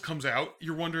Stones comes out.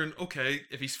 You're wondering, okay,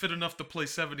 if he's fit enough to play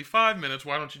 75 minutes,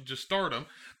 why don't you just start him?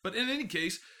 But in any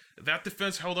case, that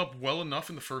defense held up well enough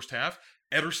in the first half.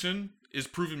 Ederson is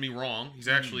proving me wrong. He's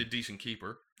actually a decent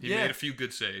keeper. He Yeah. made a few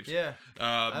good saves. Yeah.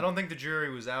 I don't think the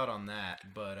jury was out on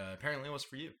that, but apparently it was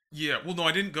for you. Yeah, well, no,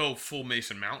 I didn't go full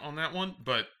Mason Mount on that one,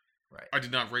 but Right. I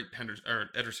did not rate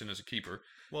Ederson as a keeper.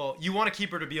 Well, you want a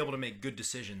keeper to be able to make good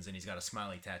decisions, and he's got a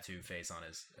smiley tattoo face on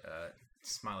his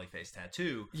smiley face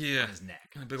tattoo Yeah. on his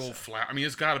neck. A big old flower. I mean,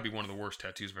 it's got to be one of the worst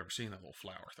tattoos I've ever seen, that little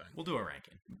flower thing. We'll do a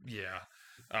ranking. Yeah.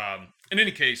 In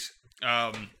any case,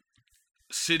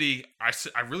 City, I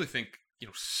really think,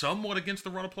 somewhat against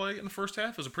the run of play in the first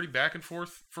half. It was a pretty back and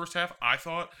forth first half, I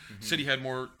thought. City had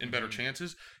more and better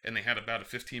chances, and they had about a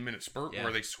 15-minute spurt Yeah.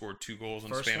 where they scored 2 goals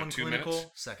in the First span one of 2 clinical,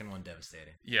 minutes. second one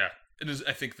devastating. Yeah.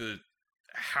 I think this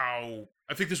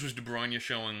was De Bruyne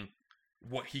showing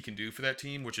what he can do for that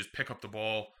team, which is pick up the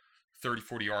ball 30,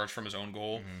 40 yards from his own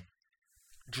goal,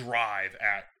 drive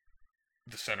at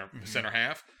the center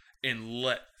half, and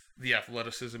let the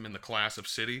athleticism and the class of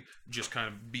City just kind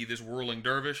of be this whirling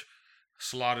dervish.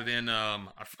 Slotted in, I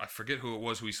forget who it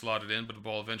was who he slotted in, but the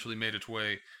ball eventually made its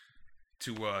way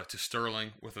to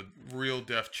Sterling with a real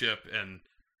deft chip, and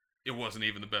it wasn't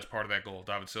even the best part of that goal.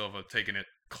 David Silva taking it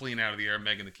clean out of the air,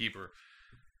 megging the keeper.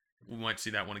 We might see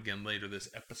that one again later this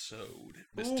episode.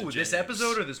 Ooh, this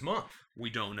episode or this month? We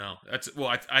don't know.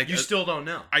 You still don't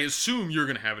know. I assume you're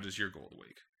going to have it as your goal of the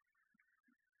week.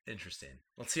 Interesting.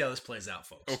 Let's see how this plays out,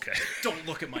 folks. Okay. Don't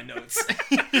look at my notes.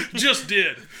 Just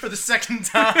did. For the second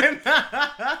time.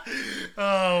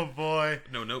 Oh, boy.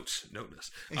 No notes. Noteness.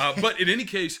 But in any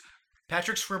case,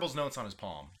 Patrick scribbles notes on his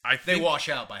palm. They wash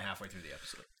out by halfway through the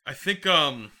episode. I think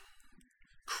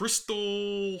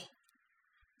Crystal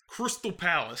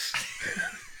Palace.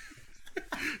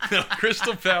 No,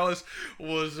 Crystal Palace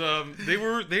was they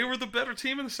were the better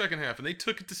team in the second half, and they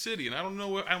took it to City. And I don't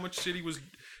know how much City was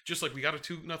just like, we got a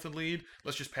 2-0 lead.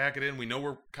 Let's just pack it in. We know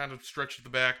we're kind of stretched at the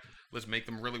back. Let's make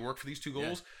them really work for these 2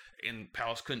 goals. Yeah. And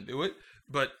Palace couldn't do it.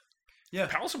 But Yeah.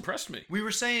 Palace impressed me. We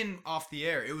were saying off the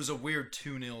air, it was a weird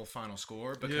 2-0 final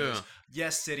score because,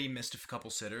 yes, City missed a couple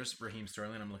sitters. Raheem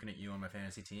Sterling, I'm looking at you on my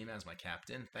fantasy team as my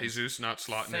captain. Thanks. Jesus not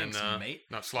slotting Thanks, in, mate.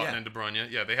 not slotting Yeah. in De Bruyne.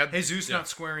 Yeah, they had Jesus yeah. not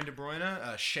squaring De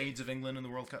Bruyne. Shades of England in the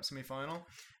World Cup semifinal.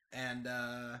 And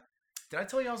did I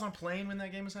tell you I was on a plane when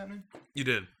that game was happening? You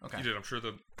did. Okay. You did. I'm sure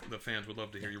the fans would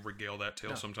love to hear you regale that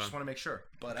tale sometime. Just want to make sure.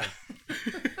 But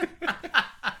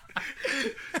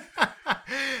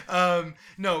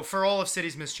no, for all of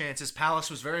City's missed chances,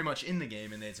 Palace was very much in the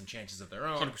game and they had some chances of their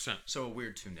own. 100%. So a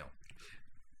weird 2-0.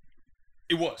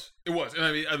 It was. And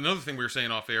I mean, another thing we were saying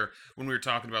off air when we were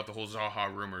talking about the whole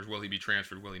Zaha rumors, will he be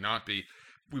transferred, will he not be?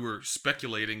 We were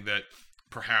speculating that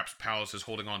perhaps Palace is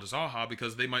holding on to Zaha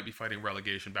because they might be fighting a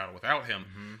relegation battle without him.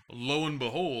 Mm-hmm. Lo and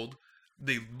behold,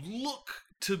 they look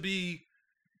to be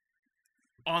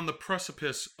on the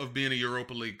precipice of being a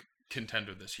Europa League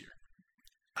contender this year.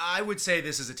 I would say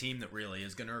this is a team that really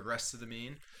is going to regress to the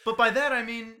mean. But by that, I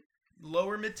mean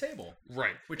lower mid-table.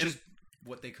 Right. Which is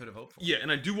what they could have hoped for. Yeah, and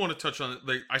I do want to touch on,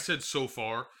 like I said so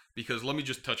far, because let me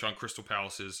just touch on Crystal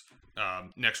Palace's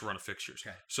next run of fixtures.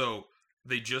 Okay. So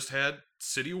they just had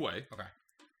City away. Okay.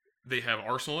 They have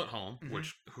Arsenal at home,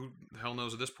 which who the hell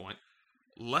knows at this point.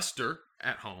 Leicester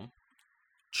at home.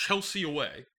 Chelsea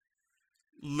away.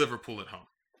 Liverpool at home.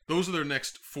 Those are their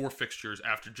next 4 fixtures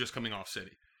after just coming off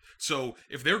City. So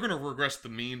if they're going to regress the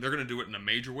mean, they're going to do it in a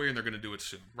major way, and they're going to do it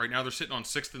soon. Right now, they're sitting on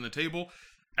 6th in the table.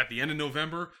 At the end of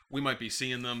November, we might be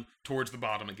seeing them towards the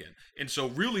bottom again. And so,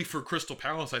 really, for Crystal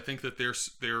Palace, I think that their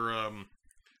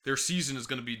season is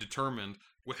going to be determined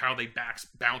with how they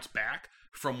bounce back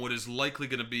from what is likely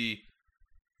going to be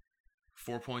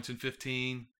 4 points in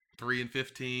 15, 3 and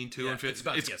 15, 2 and 15. It's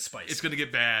about to get spicy. It's going to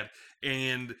get bad.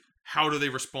 And how do they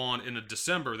respond in a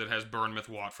December that has Bournemouth,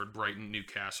 Watford, Brighton,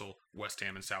 Newcastle, West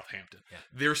Ham, and Southampton? Yeah.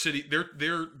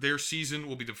 Their season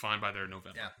will be defined by their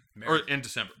November. Yeah. Or in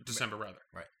December rather.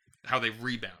 Right. How they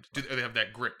rebound. Do they have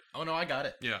that grit? Oh, no, I got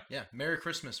it. Yeah. Yeah. Merry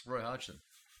Christmas, Roy Hodgson.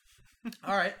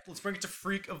 All right, let's bring it to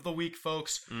Freak of the Week,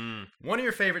 folks. One of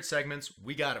your favorite segments.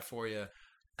 We got it for you,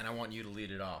 and I want you to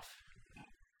lead it off.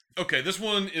 Okay, this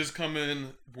one is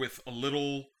coming with a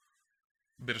little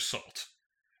bit of salt.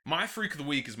 My Freak of the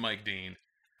Week is Mike Dean,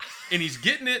 and he's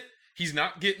getting it. He's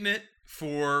not getting it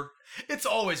for... It's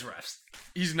always refs.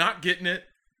 He's not getting it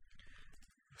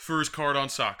for his card on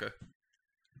Saka.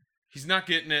 He's not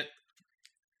getting it.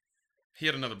 He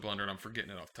had another blunder, and I'm forgetting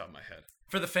it off the top of my head.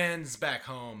 For the fans back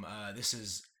home, this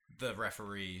is the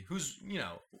referee who's,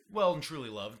 well and truly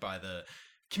loved by the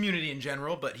community in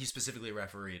general, but he specifically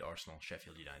refereed Arsenal,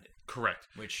 Sheffield United. Correct.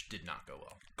 Which did not go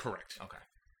well. Correct. Okay.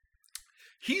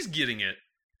 He's getting it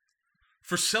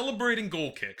for celebrating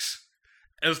goal kicks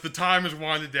as the time is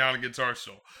winding down against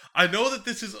Arsenal. I know that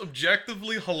this is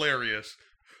objectively hilarious,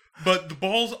 but the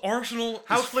ball's Arsenal...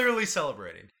 How clearly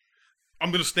celebrating?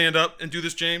 I'm going to stand up and do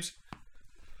this, James.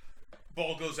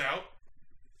 Ball goes out.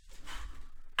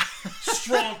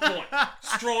 Strong point.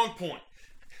 Strong point.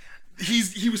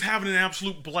 He was having an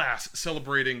absolute blast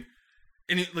celebrating,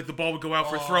 and the ball would go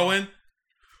out for a throw in.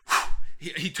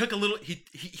 He took a little.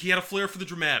 He had a flair for the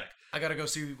dramatic. I gotta go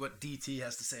see what DT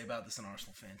has to say about this on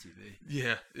Arsenal Fan TV.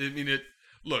 Yeah, I mean it.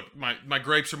 Look, my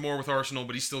gripes are more with Arsenal,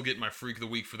 but he's still getting my Freak of the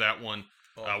Week for that one.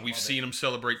 We've seen him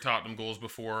celebrate Tottenham goals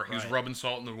before. He was rubbing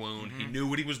salt in the wound. He knew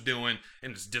what he was doing,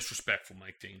 and it's disrespectful,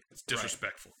 Mike Dean. It's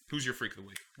disrespectful. Who's your Freak of the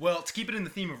Week? Well, to keep it in the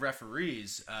theme of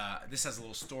referees, this has a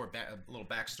little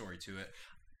backstory to it.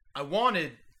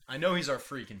 I know he's our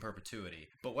freak in perpetuity,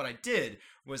 but what I did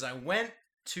was I went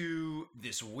to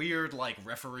this weird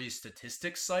referee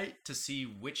statistics site to see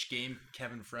which game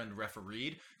Kevin Friend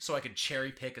refereed, so I could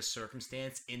cherry pick a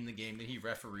circumstance in the game that he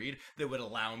refereed that would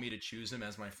allow me to choose him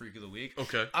as my Freak of the Week.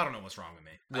 Okay. I don't know what's wrong with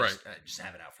me. I just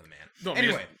have it out for the man. No,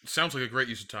 anyway, it sounds like a great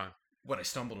use of time. what I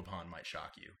stumbled upon might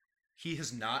shock you. He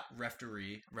has not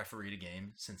refereed a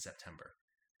game since September.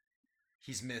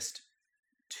 He's missed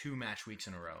 2 match weeks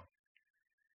in a row.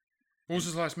 What was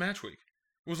his last match week?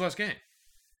 What was the last game?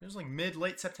 It was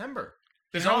late September.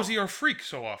 Then how is he our freak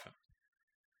so often?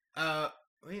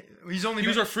 He's only. He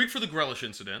was our freak for the Grealish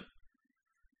incident.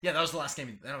 Yeah, that was the last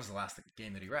game. That was the last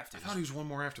game that he refed. I thought he was one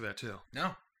more after that too.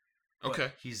 No. Okay.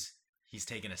 But he's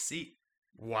taken a seat.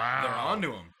 Wow. They're on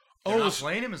to him. They're not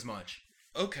playing him as much.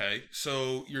 Okay,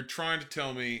 so you're trying to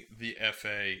tell me the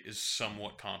FA is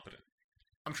somewhat competent.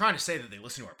 I'm trying to say that they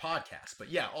listen to our podcast, but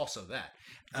yeah, also that.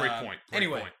 Great point.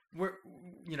 Anyway,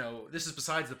 this is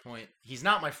besides the point. He's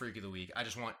not my freak of the week. I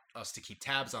just want us to keep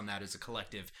tabs on that as a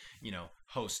collective,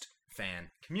 host fan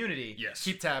community. Yes.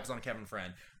 Keep tabs on Kevin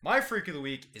Friend. My freak of the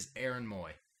week is Aaron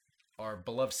Moy, our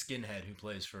beloved skinhead who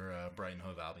plays for Brighton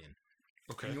Hove Albion.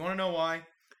 Okay. And you want to know why?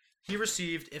 He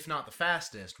received, if not the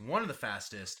fastest, one of the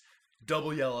fastest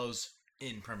double yellows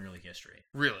in Premier League history.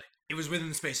 Really? It was within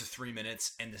the space of 3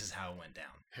 minutes, and this is how it went down.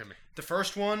 Hit me. The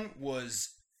first one was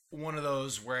one of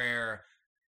those where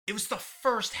it was the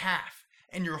first half,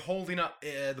 and you're holding up.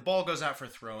 The ball goes out for a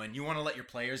throw, and you want to let your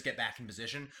players get back in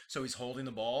position, so he's holding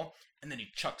the ball, and then he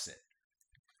chucks it.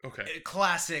 Okay.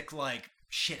 Classic, like,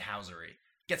 shithousery.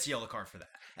 Gets a yellow card for that.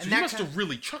 And So that he must have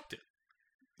really chucked it.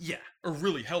 Yeah. Or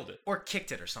really held it. Or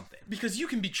kicked it or something. Because you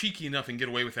can be cheeky enough and get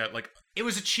away with that. Like, It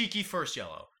was a cheeky first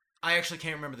yellow. I actually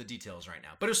can't remember the details right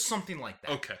now, but it was something like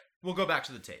that. okay. We'll go back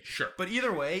to the tape. Sure. But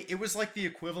either way, it was like the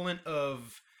equivalent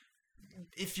of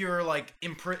if you're like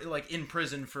in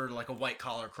prison for like a white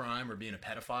collar crime or being a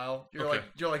pedophile.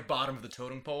 You're like bottom of the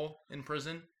totem pole in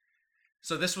prison.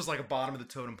 So this was like a bottom of the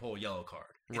totem pole yellow card.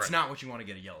 It's Right. not what you want to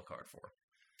get a yellow card for.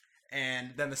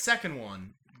 And then the second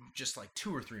one, just like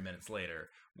 2 or 3 minutes later,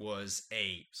 was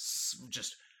a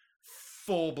just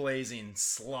full blazing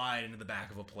slide into the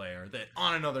back of a player that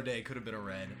on another day could have been a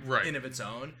red Right. in of its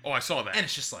own. Oh, I saw that. And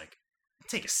it's just like,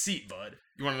 take a seat, bud.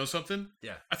 You want to know something?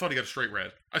 Yeah. I thought he got a straight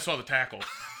red. I saw the tackle.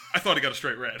 I thought he got a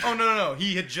straight red. Oh, no.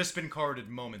 He had just been carded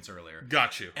moments earlier.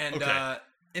 Got you. And okay.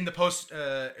 In the post,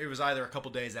 it was either a couple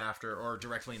days after or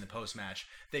directly in the post-match,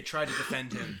 they tried to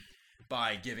defend him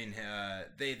by giving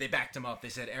they backed him up. They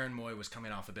said Aaron Moy was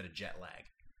coming off a bit of jet lag.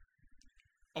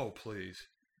 Oh, please.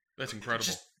 That's incredible.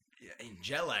 Just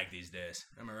jet lag these days.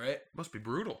 Am I right? Must be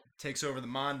brutal. Takes over the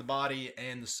mind, the body,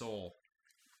 and the soul.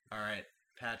 All right,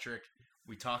 Patrick,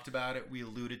 we talked about it. We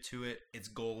alluded to it. It's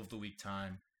goal of the week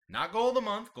time. Not goal of the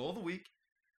month, goal of the week.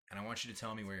 And I want you to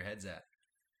tell me where your head's at.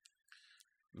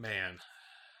 Man.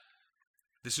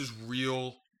 This is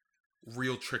real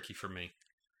tricky for me.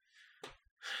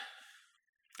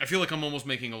 I feel like I'm almost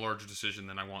making a larger decision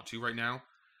than I want to right now.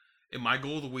 In my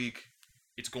goal of the week,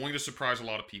 it's going to surprise a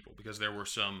lot of people because there were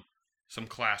some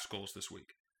class goals this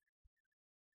week.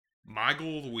 My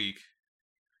goal of the week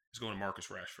is going to Marcus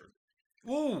Rashford.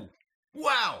 Ooh,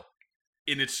 wow.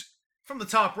 And it's From the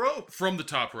top rope. from the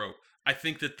top rope. I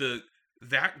think that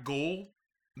that goal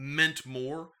meant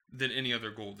more than any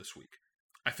other goal this week.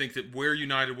 I think that where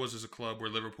United was as a club, where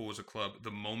Liverpool was a club, the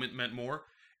moment meant more.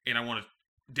 And I want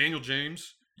to... Daniel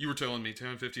James, you were telling me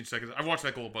 10, 15 seconds. I've watched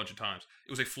that goal a bunch of times. It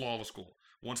was a flawless goal.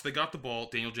 Once they got the ball,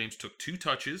 Daniel James took 2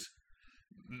 touches.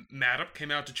 Matip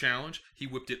came out to challenge. He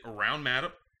whipped it around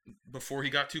Matip before he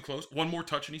got too close. One more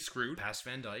touch and he screwed. Past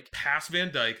Van Dijk. Past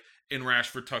Van Dijk, and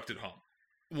Rashford tucked it home.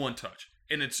 1 touch.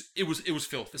 And it was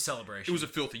filthy. The celebration. It was a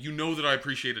filthy. You know that I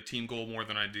appreciate a team goal more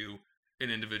than I do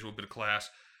an individual bit of class.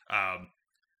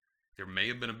 There may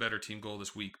have been a better team goal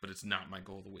this week, but it's not my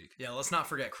goal of the week. Yeah, let's not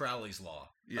forget Crowley's Law.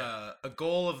 Yeah. A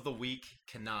goal of the week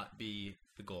cannot be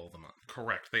the goal of the month.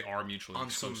 Correct. They are mutually On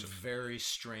exclusive. some very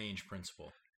strange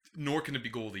principle. Nor can it be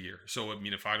goal of the year. So, I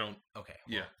mean, if I don't... Okay.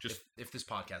 Yeah, just... If this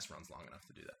podcast runs long enough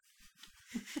to do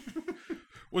that.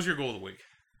 What's your goal of the week?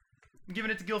 I'm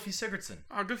giving it to Gylfi Sigurdsson.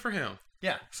 Oh, good for him.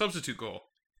 Yeah. Substitute goal.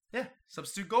 Yeah.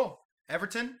 Substitute goal.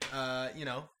 Everton,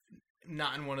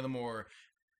 not in one of the more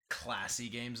classy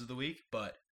games of the week,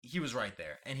 but he was right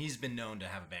there. And he's been known to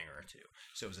have a banger or two.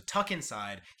 So it was a tuck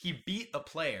inside. He beat a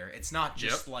player. It's not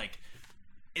just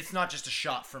it's not just a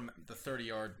shot from the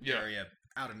 30-yard area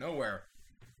out of nowhere.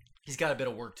 He's got a bit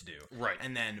of work to do. Right.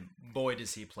 And then, boy,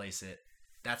 does he place it.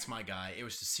 That's my guy. It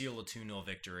was to seal a 2-0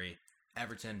 victory.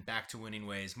 Everton back to winning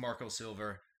ways. Marco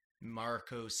Silva,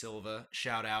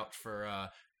 shout out for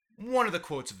one of the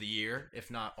quotes of the year,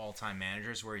 if not all-time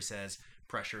managers, where he says,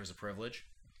 "Pressure is a privilege."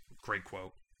 Great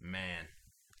quote. Man.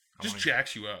 Just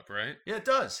jacks you up, right? Yeah, it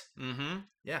does. Mm-hmm.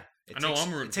 Yeah. I know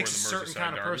I'm rooting It takes a for the certain Merseyside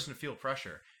kind of derby. person to feel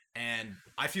pressure. And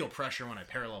I feel pressure when I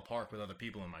parallel park with other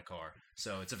people in my car.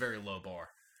 So it's a very low bar.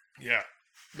 Yeah.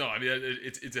 No, I mean,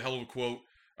 it's a hell of a quote.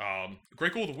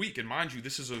 Great goal of the week. And mind you,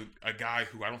 this is a guy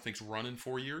who I don't think's run in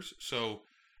 4 years. So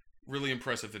really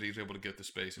impressive that he's able to get the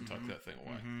space and tuck that thing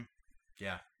away. Mm-hmm.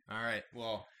 Yeah. All right.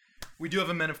 Well, we do have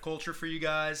a Men of Culture for you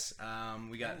guys.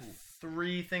 We got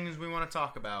 3 things we want to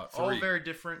talk about. 3. All very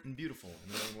different and beautiful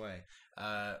in their own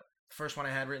way. First one I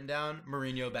had written down,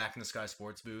 Mourinho back in the Sky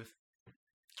Sports booth.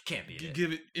 Can't beat it.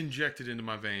 Give it injected into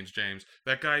my veins, James.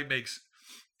 That guy makes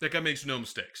no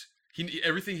mistakes.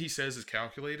 Everything he says is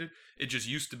calculated. It just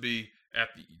used to be at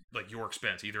your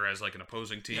expense, either as like an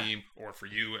opposing team or for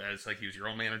you as like he was your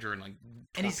own manager and like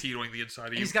torpedoing the inside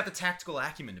of you. He's got the tactical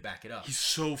acumen to back it up. He's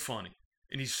so funny.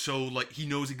 And he's so he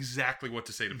knows exactly what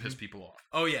to say to piss people off.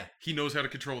 Oh yeah. He knows how to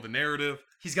control the narrative.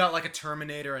 He's got like a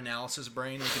Terminator analysis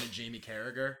brain looking at Jamie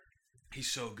Carragher. He's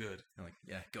so good. I'm like,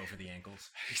 yeah, go for the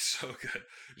ankles. He's so good.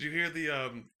 Did you hear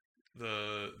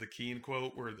the Keane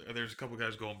quote where there's a couple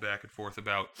guys going back and forth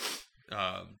about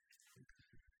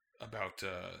about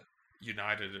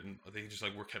United, and they just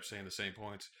like kept saying the same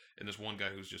points. And this one guy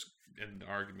who's just in an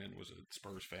argument was a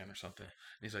Spurs fan or something.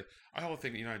 And he's like, I don't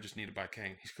think United just need to buy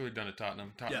Kane. He's clearly done at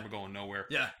Tottenham. Tottenham are going nowhere.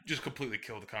 Yeah. Just completely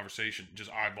killed the conversation.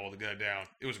 Just eyeballed the guy down.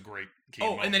 It was a great key Oh,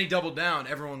 moment. and then he doubled down.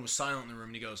 Everyone was silent in the room,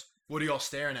 and he goes, "What are y'all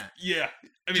staring at? Yeah.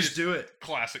 I mean, Just do it."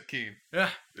 Classic Keane. Yeah.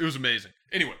 It was amazing.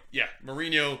 Anyway, yeah,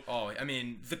 Mourinho. Oh, I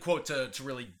mean, the quote to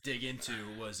really dig into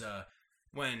was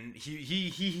when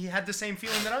he had the same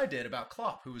feeling that I did about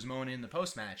Klopp, who was moaning in the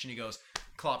post-match, and he goes,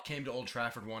 Klopp came to Old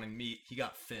Trafford wanting meat. He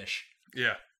got fish.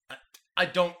 Yeah. I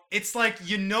don't... It's like,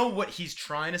 you know what he's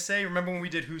trying to say. Remember when we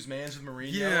did Who's Mans with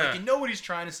Mourinho? Yeah. Like, you know what he's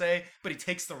trying to say, but he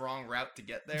takes the wrong route to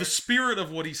get there. The spirit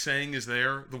of what he's saying is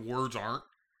there. The words aren't.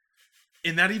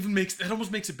 And that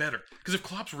almost makes it better. Because if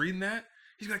Klopp's reading that,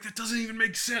 he's like, that doesn't even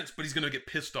make sense, but he's going to get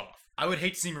pissed off. I would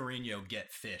hate to see Mourinho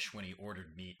get fish when he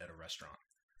ordered meat at a restaurant.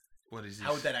 What is this?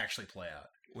 How would that actually play out?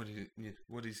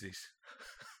 What is this?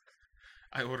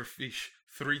 I order fish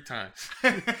 3 times.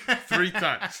 3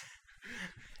 times.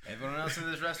 Everyone else in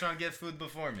this restaurant get food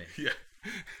before me. Yeah.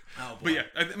 Oh, boy. But yeah,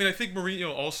 I mean, I think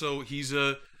Mourinho also, he's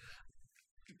a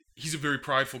very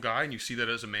prideful guy, and you see that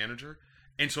as a manager.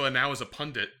 And so now as a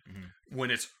pundit,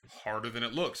 when it's harder than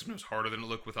it looks, and it was harder than it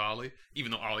looked with Oli,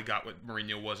 even though Oli got what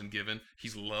Mourinho wasn't given,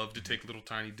 he's loved to take little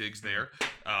tiny digs there.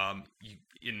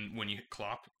 When you hit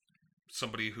Klopp,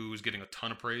 somebody who's getting a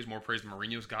ton of praise, more praise than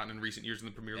Mourinho's gotten in recent years in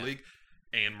the Premier League,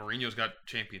 and Mourinho's got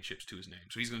championships to his name,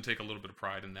 so he's going to take a little bit of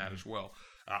pride in that as well.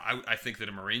 I think that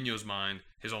in Mourinho's mind,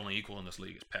 his only equal in this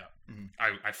league is Pep.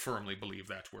 I firmly believe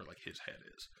that's where like his head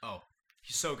is. Oh,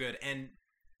 he's so good. And,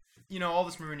 you know, all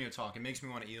this Mourinho talk, it makes me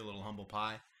want to eat a little humble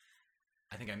pie.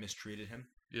 I think I mistreated him.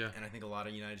 Yeah. And I think a lot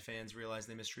of United fans realize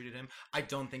they mistreated him. I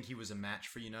don't think he was a match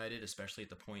for United, especially at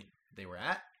the point they were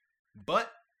at.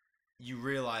 But you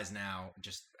realize now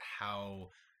just how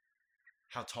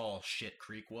tall shit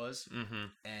Creek was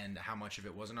and how much of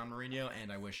it wasn't on Mourinho,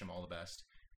 and I wish him all the best.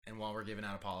 And while we're giving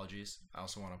out apologies, I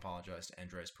also want to apologize to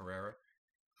Andres Pereira.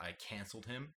 I canceled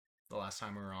him the last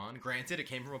time we were on. Granted, it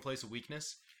came from a place of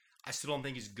weakness. I still don't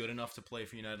think he's good enough to play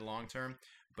for United long term,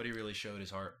 but he really showed his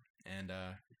heart. And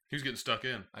he was getting stuck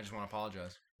in. I just want to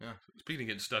apologize. Yeah. Speaking of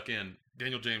getting stuck in,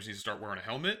 Daniel James needs to start wearing a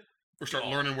helmet or start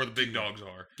learning where the big dogs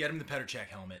are. Get him the Petr Cech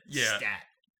helmet. Yeah. Stat.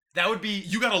 That would be...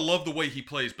 You got to love the way he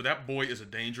plays, but that boy is a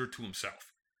danger to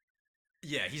himself.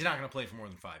 Yeah, he's not going to play for more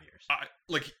than 5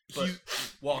 years. He's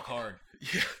walk hard.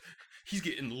 Yeah, he's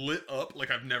getting lit up like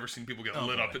I've never seen people get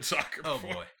lit up in soccer before.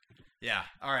 Oh, boy. Yeah.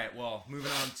 All right, well,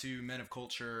 moving on to Men of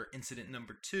Culture, incident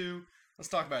number 2. Let's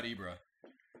talk about Ibra.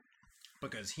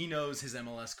 Because he knows his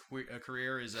MLS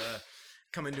career is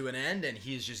coming to an end, and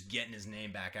he is just getting his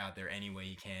name back out there any way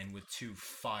he can with 2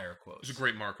 fire quotes. He's a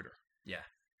great marketer. Yeah.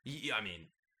 I mean,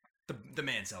 the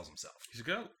man sells himself. He's a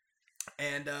goat.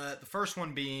 And the first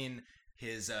one being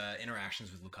his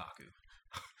interactions with Lukaku,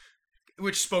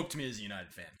 which spoke to me as a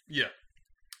United fan. Yeah.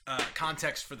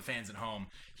 Context for the fans at home.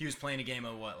 He was playing a game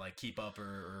of keep up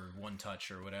or one touch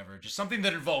or whatever. Just something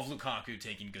that involved Lukaku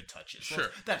taking good touches. Sure.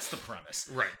 That's the premise.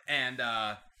 Right. And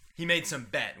he made some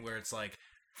bet where it's like,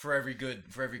 for every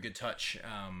good touch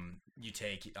you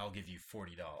take, I'll give you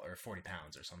 $40 or 40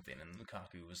 pounds or something. And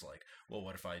Lukaku was like, well,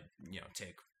 what if I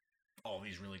take all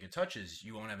these really good touches?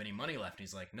 You won't have any money left. And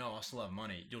he's like, no, I'll still have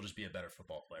money. You'll just be a better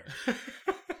football player.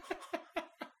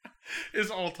 It's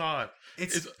all time.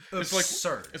 It's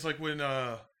absurd. It's like when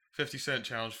 50 Cent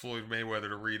challenged Floyd Mayweather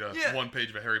to read a 1 page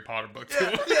of a Harry Potter book to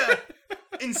him. Yeah.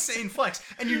 Insane flex.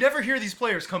 And you never hear these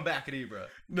players come back at Ibra.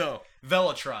 No.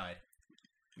 Vela tried.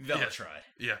 Tried.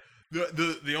 Yeah.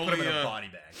 The only put him in a body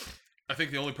bag. I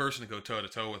think the only person to go toe to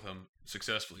toe with him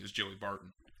successfully is Joey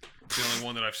Barton. The only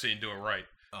one that I've seen do it right.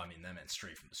 Oh, I mean, that man's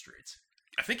straight from the streets.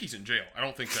 I think he's in jail. I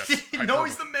don't think that's... No,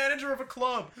 he's the manager of a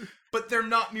club, but they're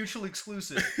not mutually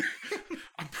exclusive.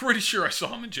 I'm pretty sure I saw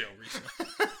him in jail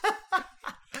recently.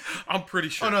 I'm pretty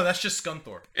sure. Oh, no, that's just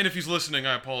Scunthorpe. And if he's listening,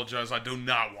 I apologize. I do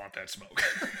not want that smoke.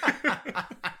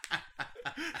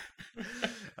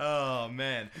 Oh,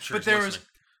 man. Sure, but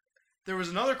there was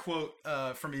another quote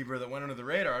from Ibra that went under the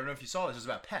radar. I don't know if you saw this. It was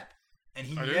about Pep. And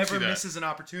he never misses an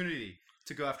opportunity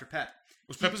to go after Pep.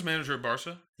 Was Pep his manager at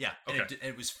Barca? Yeah. Okay. And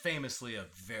it was famously a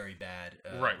very bad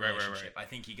right. relationship. I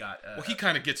think he got... well, he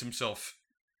kind of gets himself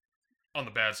on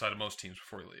the bad side of most teams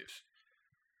before he leaves.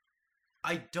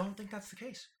 I don't think that's the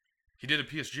case. He did at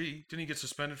PSG. Didn't he get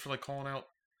suspended for calling out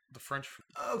the French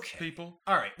people?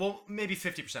 All right. Well, maybe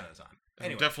 50% of the time.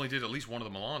 Anyway. He definitely did at least one of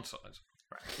the Milan sides.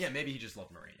 Right. Yeah, maybe he just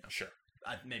loved Mourinho. Sure.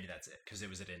 Maybe that's it, because it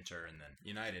was at Inter and then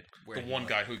United. Where the one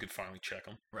guy who could finally check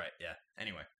him. Right, yeah.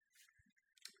 Anyway.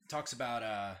 Talks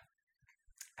about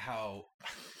how...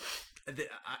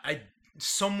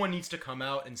 someone needs to come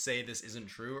out and say this isn't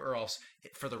true, or else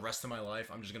for the rest of my life,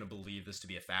 I'm just going to believe this to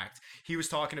be a fact. He was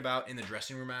talking about in the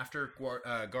dressing room after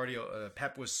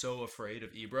Pep was so afraid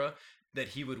of Ibra that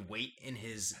he would wait in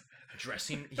his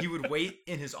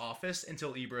office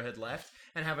until Ibra had left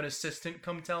and have an assistant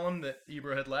come tell him that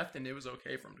Ibra had left and it was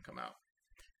okay for him to come out.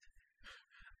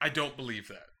 I don't believe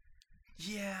that.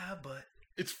 Yeah, but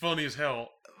It's funny as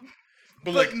hell.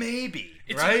 But maybe,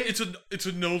 right? It's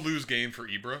a no-lose game for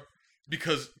Ibra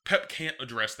because Pep can't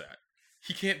address that.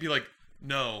 He can't be like,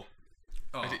 no.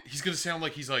 Oh. He's going to sound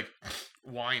like he's like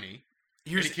whiny.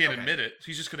 He can't admit it, so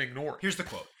he's just going to ignore it. Here's the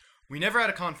quote. We never had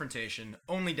a confrontation,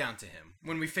 only down to him.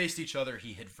 When we faced each other,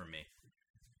 he hid from me.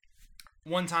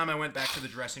 One time I went back to the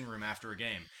dressing room after a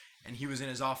game, and he was in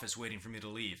his office waiting for me to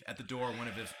leave. At the door,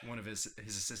 one of his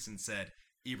assistants said,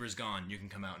 Ibra's gone, you can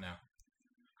come out now.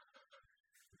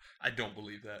 I don't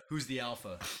believe that. Who's the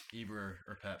alpha, Ibra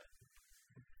or Pep?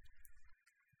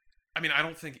 I mean, I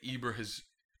don't think Ibra has...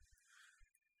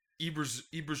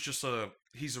 Ibra's just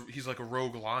he's like a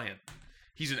rogue lion.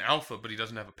 He's an alpha, but he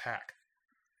doesn't have a pack.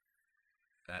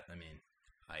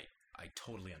 I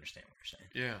totally understand what you're saying.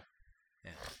 Yeah.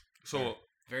 Yeah. So very,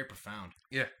 very profound.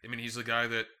 Yeah, I mean, he's the guy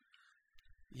that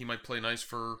he might play nice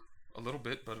for a little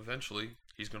bit, but eventually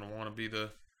he's going to want to be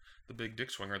the big dick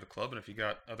swinger of the club, and if you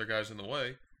got other guys in the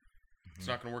way, it's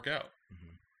not going to work out.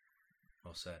 Mm-hmm.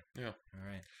 Well said. Yeah. All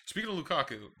right. Speaking of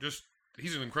Lukaku,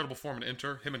 he's in incredible form in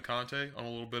Inter. Him and Conte on a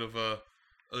little bit of a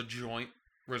joint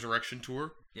resurrection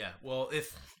tour. Yeah. Well,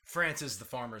 if France is the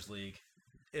Farmers League,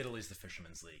 Italy's the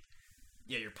Fisherman's League.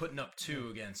 Yeah, you're putting up 2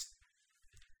 against,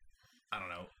 I don't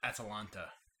know, Atalanta.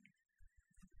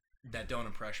 That don't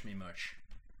impress me much.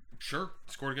 Sure.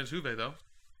 Scored against Juve, though.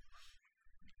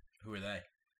 Who are they?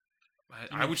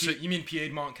 I would say... You mean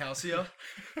Piedmont Calcio?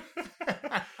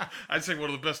 I'd say one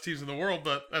of the best teams in the world,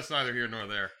 but that's neither here nor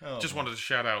there. Just wanted to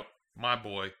shout out my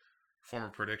boy, former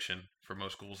prediction for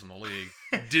most goals in the league.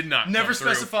 Did not Never come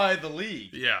through. specified the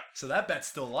league. Yeah. So that bet's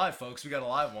still alive, folks. We got a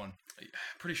live one.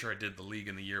 Pretty sure I did the league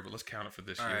in the year, but let's count it for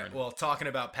this All year. right. Well, talking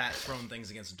about Pat throwing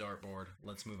things against a dartboard,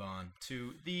 let's move on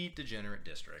to the Degenerate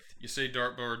District. You say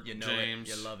dartboard, You know James.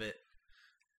 it. You love it.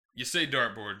 You say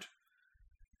dartboard,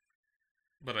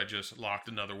 but I just locked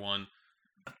another one.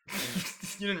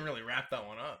 You didn't really wrap that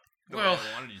one up. Well,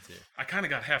 I wanted you to. I kind of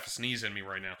got half a sneeze in me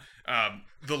right now.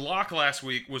 The lock last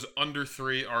week was under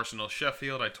 3 Arsenal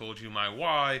Sheffield. I told you my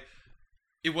why.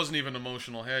 It wasn't even an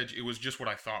emotional hedge. It was just what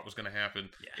I thought was going to happen.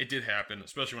 Yeah. It did happen,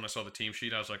 especially when I saw the team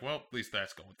sheet. I was like, well, at least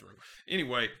that's going through.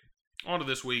 Anyway, on to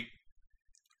this week.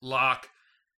 Lock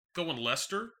going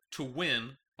Leicester to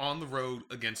win on the road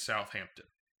against Southampton.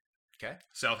 Okay.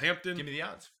 Southampton. Give me the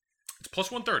odds. It's plus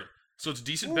 130. So it's a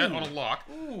decent bet on a lock.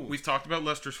 Ooh. We've talked about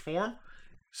Leicester's form.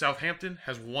 Southampton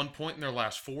has 1 point in their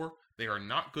last 4. They are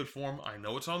not good form. I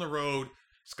know it's on the road.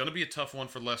 It's going to be a tough one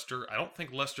for Leicester. I don't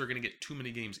think Leicester are going to get too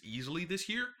many games easily this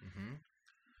year. Mm-hmm.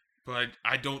 But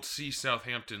I don't see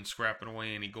Southampton scrapping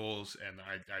away any goals, and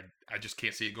I just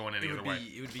can't see it going any other way.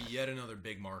 It would be yet another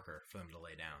big marker for them to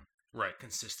lay down. Right.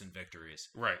 Consistent victories.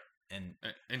 Right. And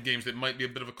games that might be a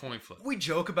bit of a coin flip. we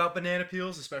joke about banana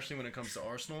peels, especially when it comes to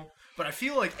Arsenal, but I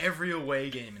feel like every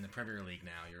away game in the Premier League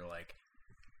now, you're like,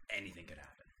 anything could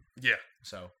happen. Yeah.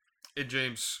 So. And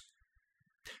James,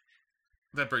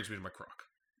 that brings me to my crock.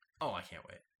 Oh, I can't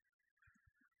wait.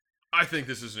 I think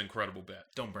this is an incredible bet.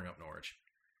 Don't bring up Norwich.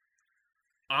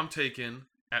 I'm taking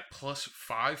at plus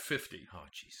 550 Oh,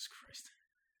 Jesus Christ.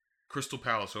 Crystal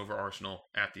Palace over Arsenal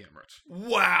at the Emirates.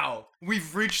 Wow.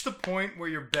 We've reached the point where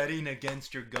you're betting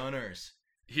against your Gunners.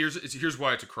 Here's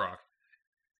why it's a crock.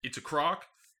 It's a crock,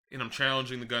 and I'm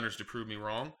challenging the Gunners to prove me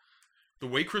wrong. The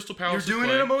way Crystal Palace You're doing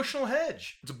is playing, an emotional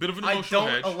hedge. it's a bit of an emotional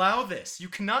hedge. I don't allow this. You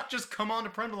cannot just come on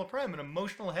to Prem de la Prem, an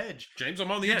emotional hedge. James,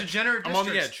 I'm on the You edge. degenerate I'm on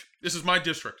the districts. edge. This is my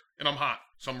district, and I'm hot.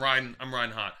 So I'm riding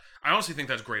hot. I honestly think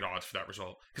that's great odds for that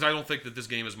result, because I don't think that this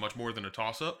game is much more than a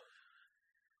toss-up.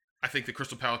 I think that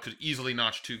Crystal Palace could easily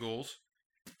notch 2 goals.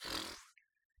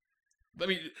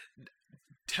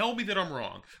 Tell me that I'm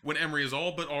wrong when Emery has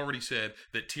all but already said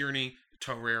that Tierney,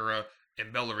 Torreira,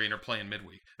 and Bellerin are playing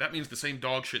midweek. That means the same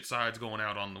dog shit side's going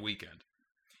out on the weekend.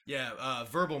 Yeah,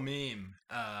 verbal meme.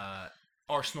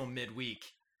 Arsenal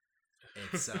midweek.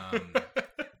 It's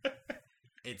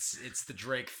it's the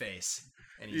Drake face,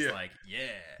 and he's Yeah. like,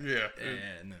 yeah, Yeah.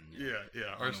 and then Yeah. on the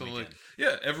Arsenal. weekend.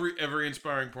 Yeah, every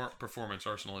inspiring performance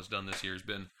Arsenal has done this year has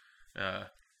been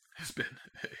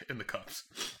in the cups.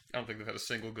 I don't think they've had a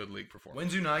single good league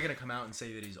performance. When's Unai gonna come out and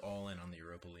say that he's all in on the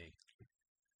Europa League?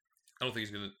 I don't think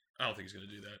he's gonna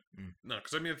do that. Mm. No,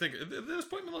 because I think at this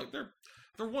point, look, they're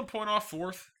 1 point off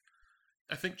 4th.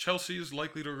 I think Chelsea is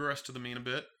likely to regress to the mean a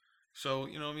bit. So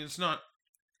I mean, it's not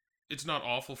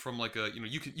awful from like a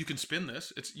you can spin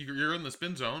this. You're in the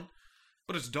spin zone,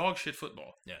 but it's dog shit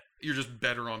football. Yeah, you're just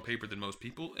better on paper than most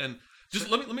people. And just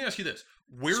let me ask you this: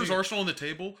 where's Arsenal on the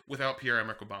table without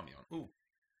Pierre-Emerick Aubameyang? Ooh,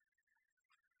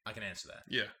 I can answer that.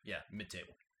 Yeah,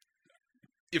 mid-table.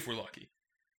 If we're lucky.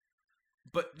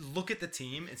 But look at the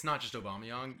team. It's not just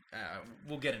Aubameyang.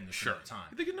 We'll get into this another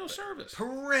time. They get no service.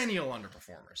 Perennial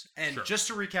underperformers. And Sure. just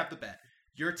to recap the bet,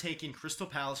 you're taking Crystal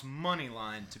Palace money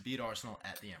line to beat Arsenal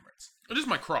at the Emirates. It is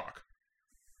my crock,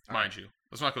 mind you.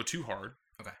 Let's not go too hard.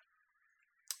 Okay.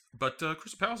 But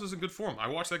Crystal Palace is in good form. I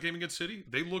watched that game against City.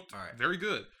 They looked very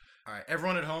good. All right,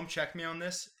 everyone at home, check me on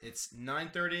this. It's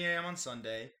 9:30 a.m. on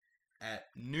Sunday. At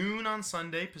noon on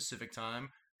Sunday, Pacific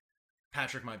time,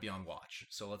 Patrick might be on watch.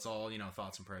 So let's all,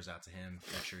 thoughts and prayers out to him.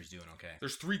 Make sure he's doing okay.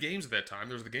 There's 3 games at that time.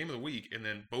 There's the game of the week, and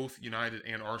then both United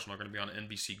and Arsenal are going to be on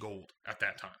NBC Gold at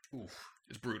that time. Oof.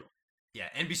 It's brutal. Yeah,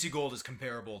 NBC Gold is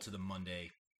comparable to the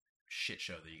Monday shit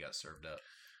show that you got served up.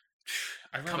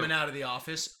 Coming out of the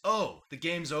office, the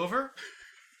game's over?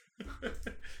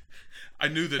 I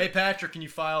knew that. Hey, Patrick, can you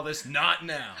file this? Not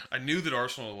now. I knew that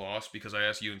Arsenal lost because I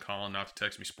asked you and Colin not to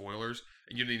text me spoilers,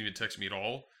 and you didn't even text me at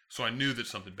all. So I knew that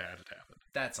something bad had happened.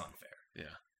 That's unfair.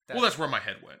 Yeah. That's where my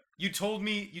head went. You told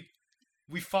me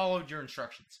we followed your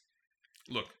instructions.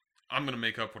 Look, I'm going to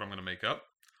make up what I'm going to make up.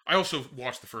 I also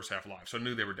watched the first half live, so I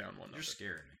knew they were down 1-0. You're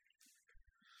scaring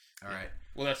me. All right.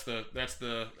 Well, that's the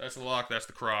lock. That's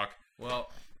the crock. Well,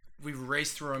 we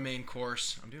raced through our main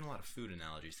course. I'm doing a lot of food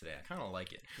analogies today. I kind of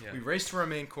like it. Yeah. We raced through our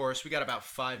main course. We got about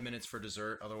 5 minutes for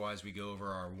dessert. Otherwise, we go over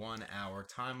our 1 hour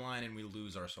timeline and we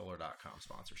lose our Solar.com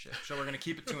sponsorship. So we're going to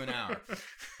keep it to an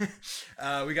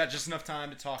hour. We got just enough time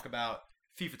to talk about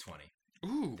FIFA 20.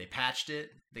 Ooh. They patched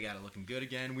it. They got it looking good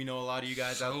again. We know a lot of you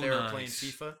guys out there are playing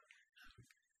FIFA.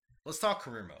 Let's talk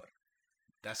career mode.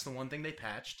 That's the one thing they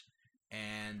patched.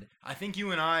 And I think you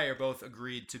and I are both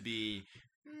agreed to be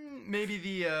maybe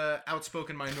the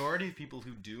outspoken minority of people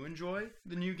who do enjoy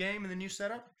the new game and the new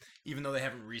setup, even though they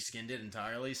haven't reskinned it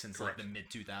entirely since like the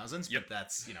mid-2000s. Yep. But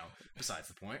that's, besides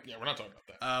the point. Yeah, we're not talking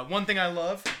about that. One thing I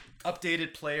love,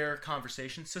 updated player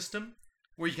conversation system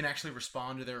where you can actually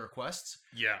respond to their requests.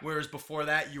 Yeah. Whereas before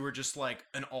that, you were just like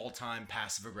an all-time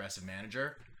passive-aggressive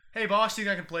manager. Hey, boss, you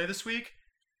think I can play this week?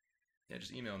 Yeah,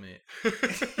 just email me.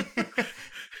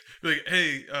 Like,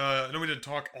 hey, I know we didn't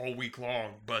talk all week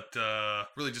long, but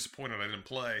really disappointed I didn't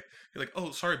play. You're like,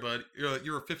 oh, sorry, bud.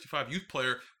 You're a 55 youth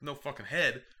player with no fucking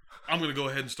head. I'm going to go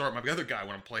ahead and start my other guy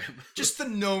when I'm playing. Just the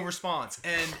no response.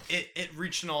 And it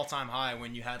reached an all-time high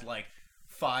when you had, like,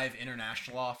 5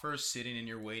 international offers sitting in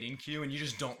your waiting queue, and you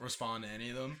just don't respond to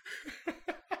any of them.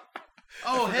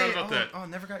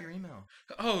 Never got your email.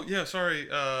 Oh, yeah, sorry,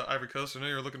 Ivory Coast. I know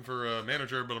you're looking for a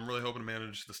manager, but I'm really hoping to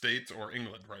manage the States or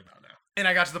England right about now. And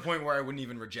I got to the point where I wouldn't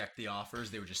even reject the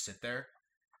offers. They would just sit there.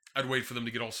 I'd wait for them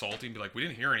to get all salty and be like, we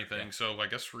didn't hear anything, so I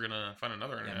guess we're going to find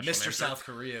another international Mr. manager. South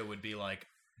Korea would be, like,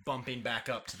 bumping back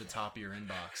up to the top of your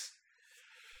inbox.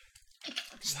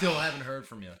 Still haven't heard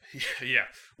from you. Yeah.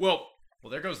 Well,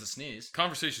 there goes the sneeze.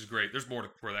 Conversation's great. There's more to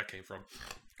where that came from.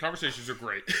 Conversations are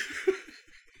great.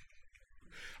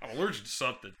 I'm allergic to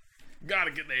something. Gotta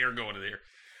get the air going in here.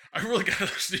 I really gotta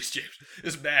sneeze, James.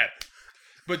 It's bad.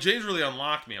 But James really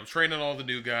unlocked me. I'm training all the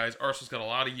new guys. Arsenal's got a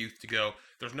lot of youth to go.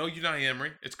 There's no Unai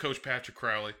Emery. It's Coach Patrick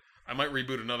Crowley. I might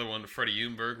reboot another one to Freddie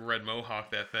Ljungberg, Red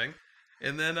Mohawk, that thing.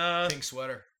 And then, Pink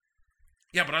sweater.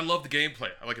 Yeah, but I love the gameplay.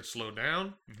 I like it slowed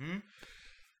down. Mm-hmm.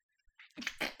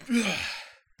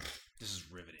 This is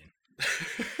riveting.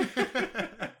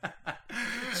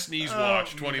 Sneeze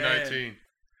Watch 2019.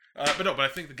 But I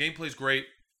think the gameplay's great.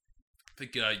 I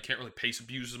think you can't really pace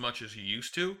abuse as much as you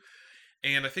used to.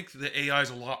 And I think the AI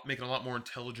is making a lot more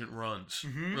intelligent runs,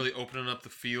 really opening up the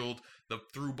field. The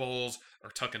through balls are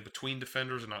tucking between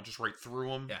defenders and not just right through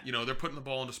them. Yeah. They're putting the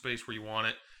ball into space where you want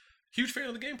it. Huge fan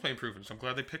of the gameplay improvements. I'm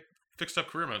glad they fixed up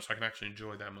career mode so I can actually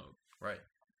enjoy that mode. Right.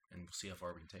 And we'll see how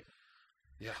far we can take it.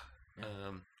 Yeah.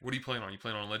 What are you playing on? You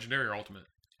playing on Legendary or Ultimate?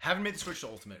 Haven't made the switch to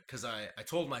Ultimate because I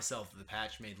told myself that the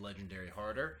patch made Legendary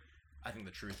harder. I think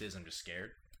the truth is I'm just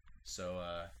scared. So,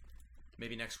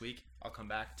 maybe next week I'll come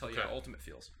back and tell you how Ultimate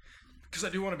feels. Because I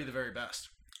do want to be the very best.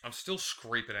 I'm still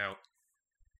scraping out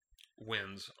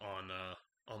wins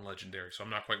on Legendary, so I'm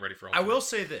not quite ready for Ultimate. I will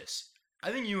say this.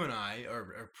 I think you and I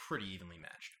are pretty evenly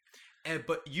matched.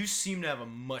 But you seem to have a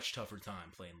much tougher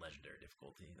time playing Legendary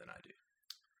difficulty than I do.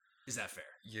 Is that fair?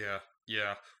 Yeah.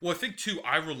 Well, I think, too,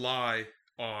 I rely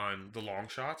on the long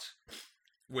shots,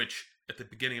 which at the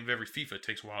beginning of every FIFA it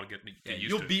takes a while to get used to.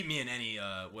 You'll beat me in any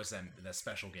what's that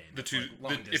special game? The two,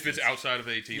 like long if it's outside of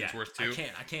the 18, yeah, it's worth 2.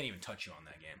 I can't even touch you on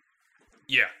that game.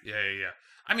 Yeah.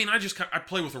 I mean, I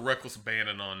play with a reckless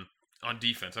abandon on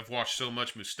defense. I've watched so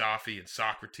much Mustafi and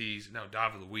Socrates, now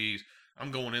David Luiz.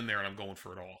 I'm going in there and I'm going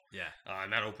for it all. Yeah.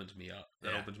 And that opens me up.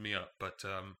 But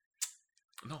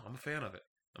no, I'm a fan of it.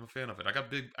 I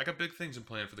got big things in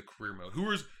plan for the career mode.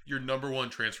 Who is your number one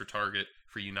transfer target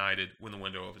for United when the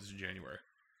window opens in January?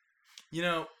 You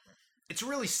know, it's a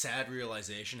really sad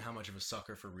realization how much of a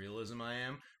sucker for realism I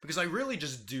am, because I really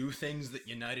just do things that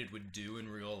United would do in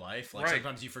real life. Like,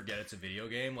 sometimes you forget it's a video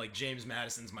game. Like, James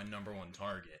Madison's my number one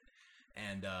target.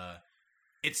 And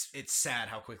it's sad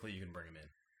how quickly you can bring him in.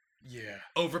 Yeah.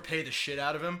 Overpay the shit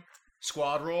out of him.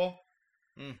 Squad roll.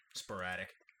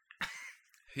 Sporadic.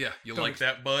 Yeah, you like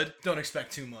that, bud? Don't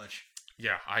expect too much.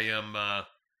 Yeah, I am. I'm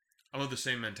of the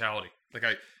same mentality. Like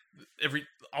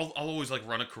I'll always like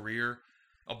run a career.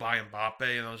 I'll buy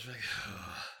Mbappe, and I was like,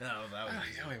 no, that was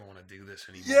I don't even want to do this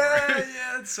anymore.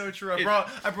 Yeah, it's so true. I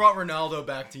brought Ronaldo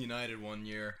back to United one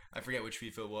year. I forget which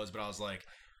FIFA it was, but I was like,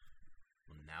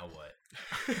 well, now what?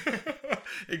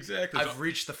 Exactly. I've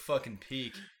reached the fucking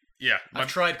peak. Yeah, I've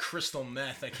tried crystal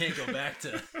meth. I can't go back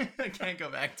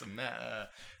to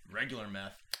regular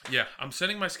meth. Yeah, I'm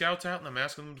sending my scouts out and I'm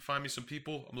asking them to find me some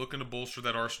people. I'm looking to bolster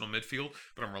that Arsenal midfield,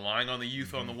 but I'm relying on the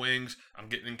youth on the wings. I'm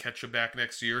getting Nketiah back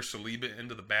next year, Saliba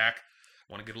into the back.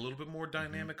 I want to get a little bit more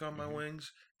dynamic on my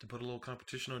wings to put a little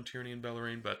competition on Tierney and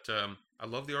Bellerin, but I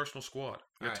love the Arsenal squad.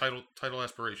 We got title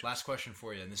aspirations. Last question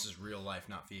for you, and this is real life,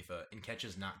 not FIFA.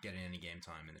 Nketiah's not getting any game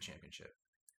time in the championship.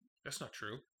 That's not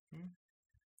true.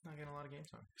 Not getting a lot of game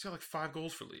time. He's got like 5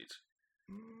 goals for Leeds.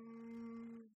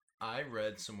 I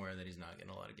read somewhere that he's not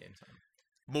getting a lot of game time.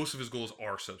 Most of his goals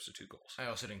are substitute goals. I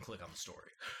also didn't click on the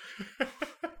story.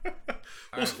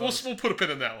 We'll put a pin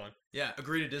in that one. Yeah,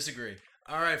 agree to disagree.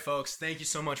 All right, folks. Thank you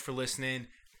so much for listening.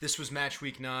 This was Match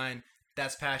Week 9.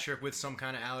 That's Patrick with some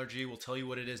kind of allergy. We'll tell you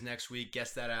what it is next week.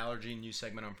 Guess that allergy. New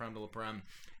segment on Prem de la Prem.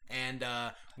 And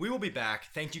we will be back.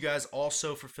 Thank you guys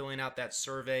also for filling out that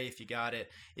survey if you got it.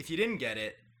 If you didn't get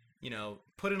it,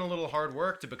 put in a little hard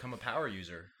work to become a power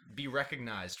user. Be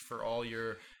recognized for all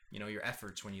your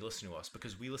efforts when you listen to us,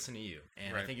 because we listen to you.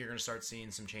 And I think you're going to start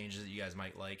seeing some changes that you guys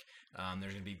might like.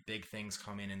 There's going to be big things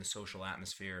coming in the social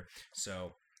atmosphere.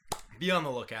 So be on the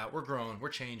lookout. We're growing. We're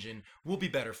changing. We'll be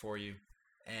better for you.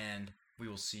 And we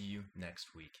will see you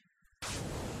next week.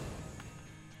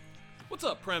 What's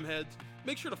up, Prem heads?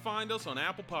 Make sure to find us on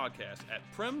Apple Podcasts at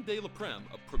Prem de la Prem,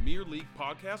 a Premier League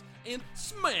podcast, and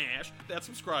smash that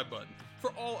subscribe button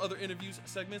for all other interviews,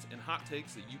 segments, and hot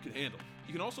takes that you can handle.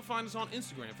 You can also find us on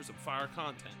Instagram for some fire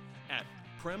content at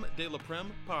Prem de la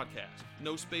Prem Podcast.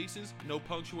 No spaces, no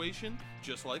punctuation,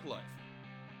 just like life.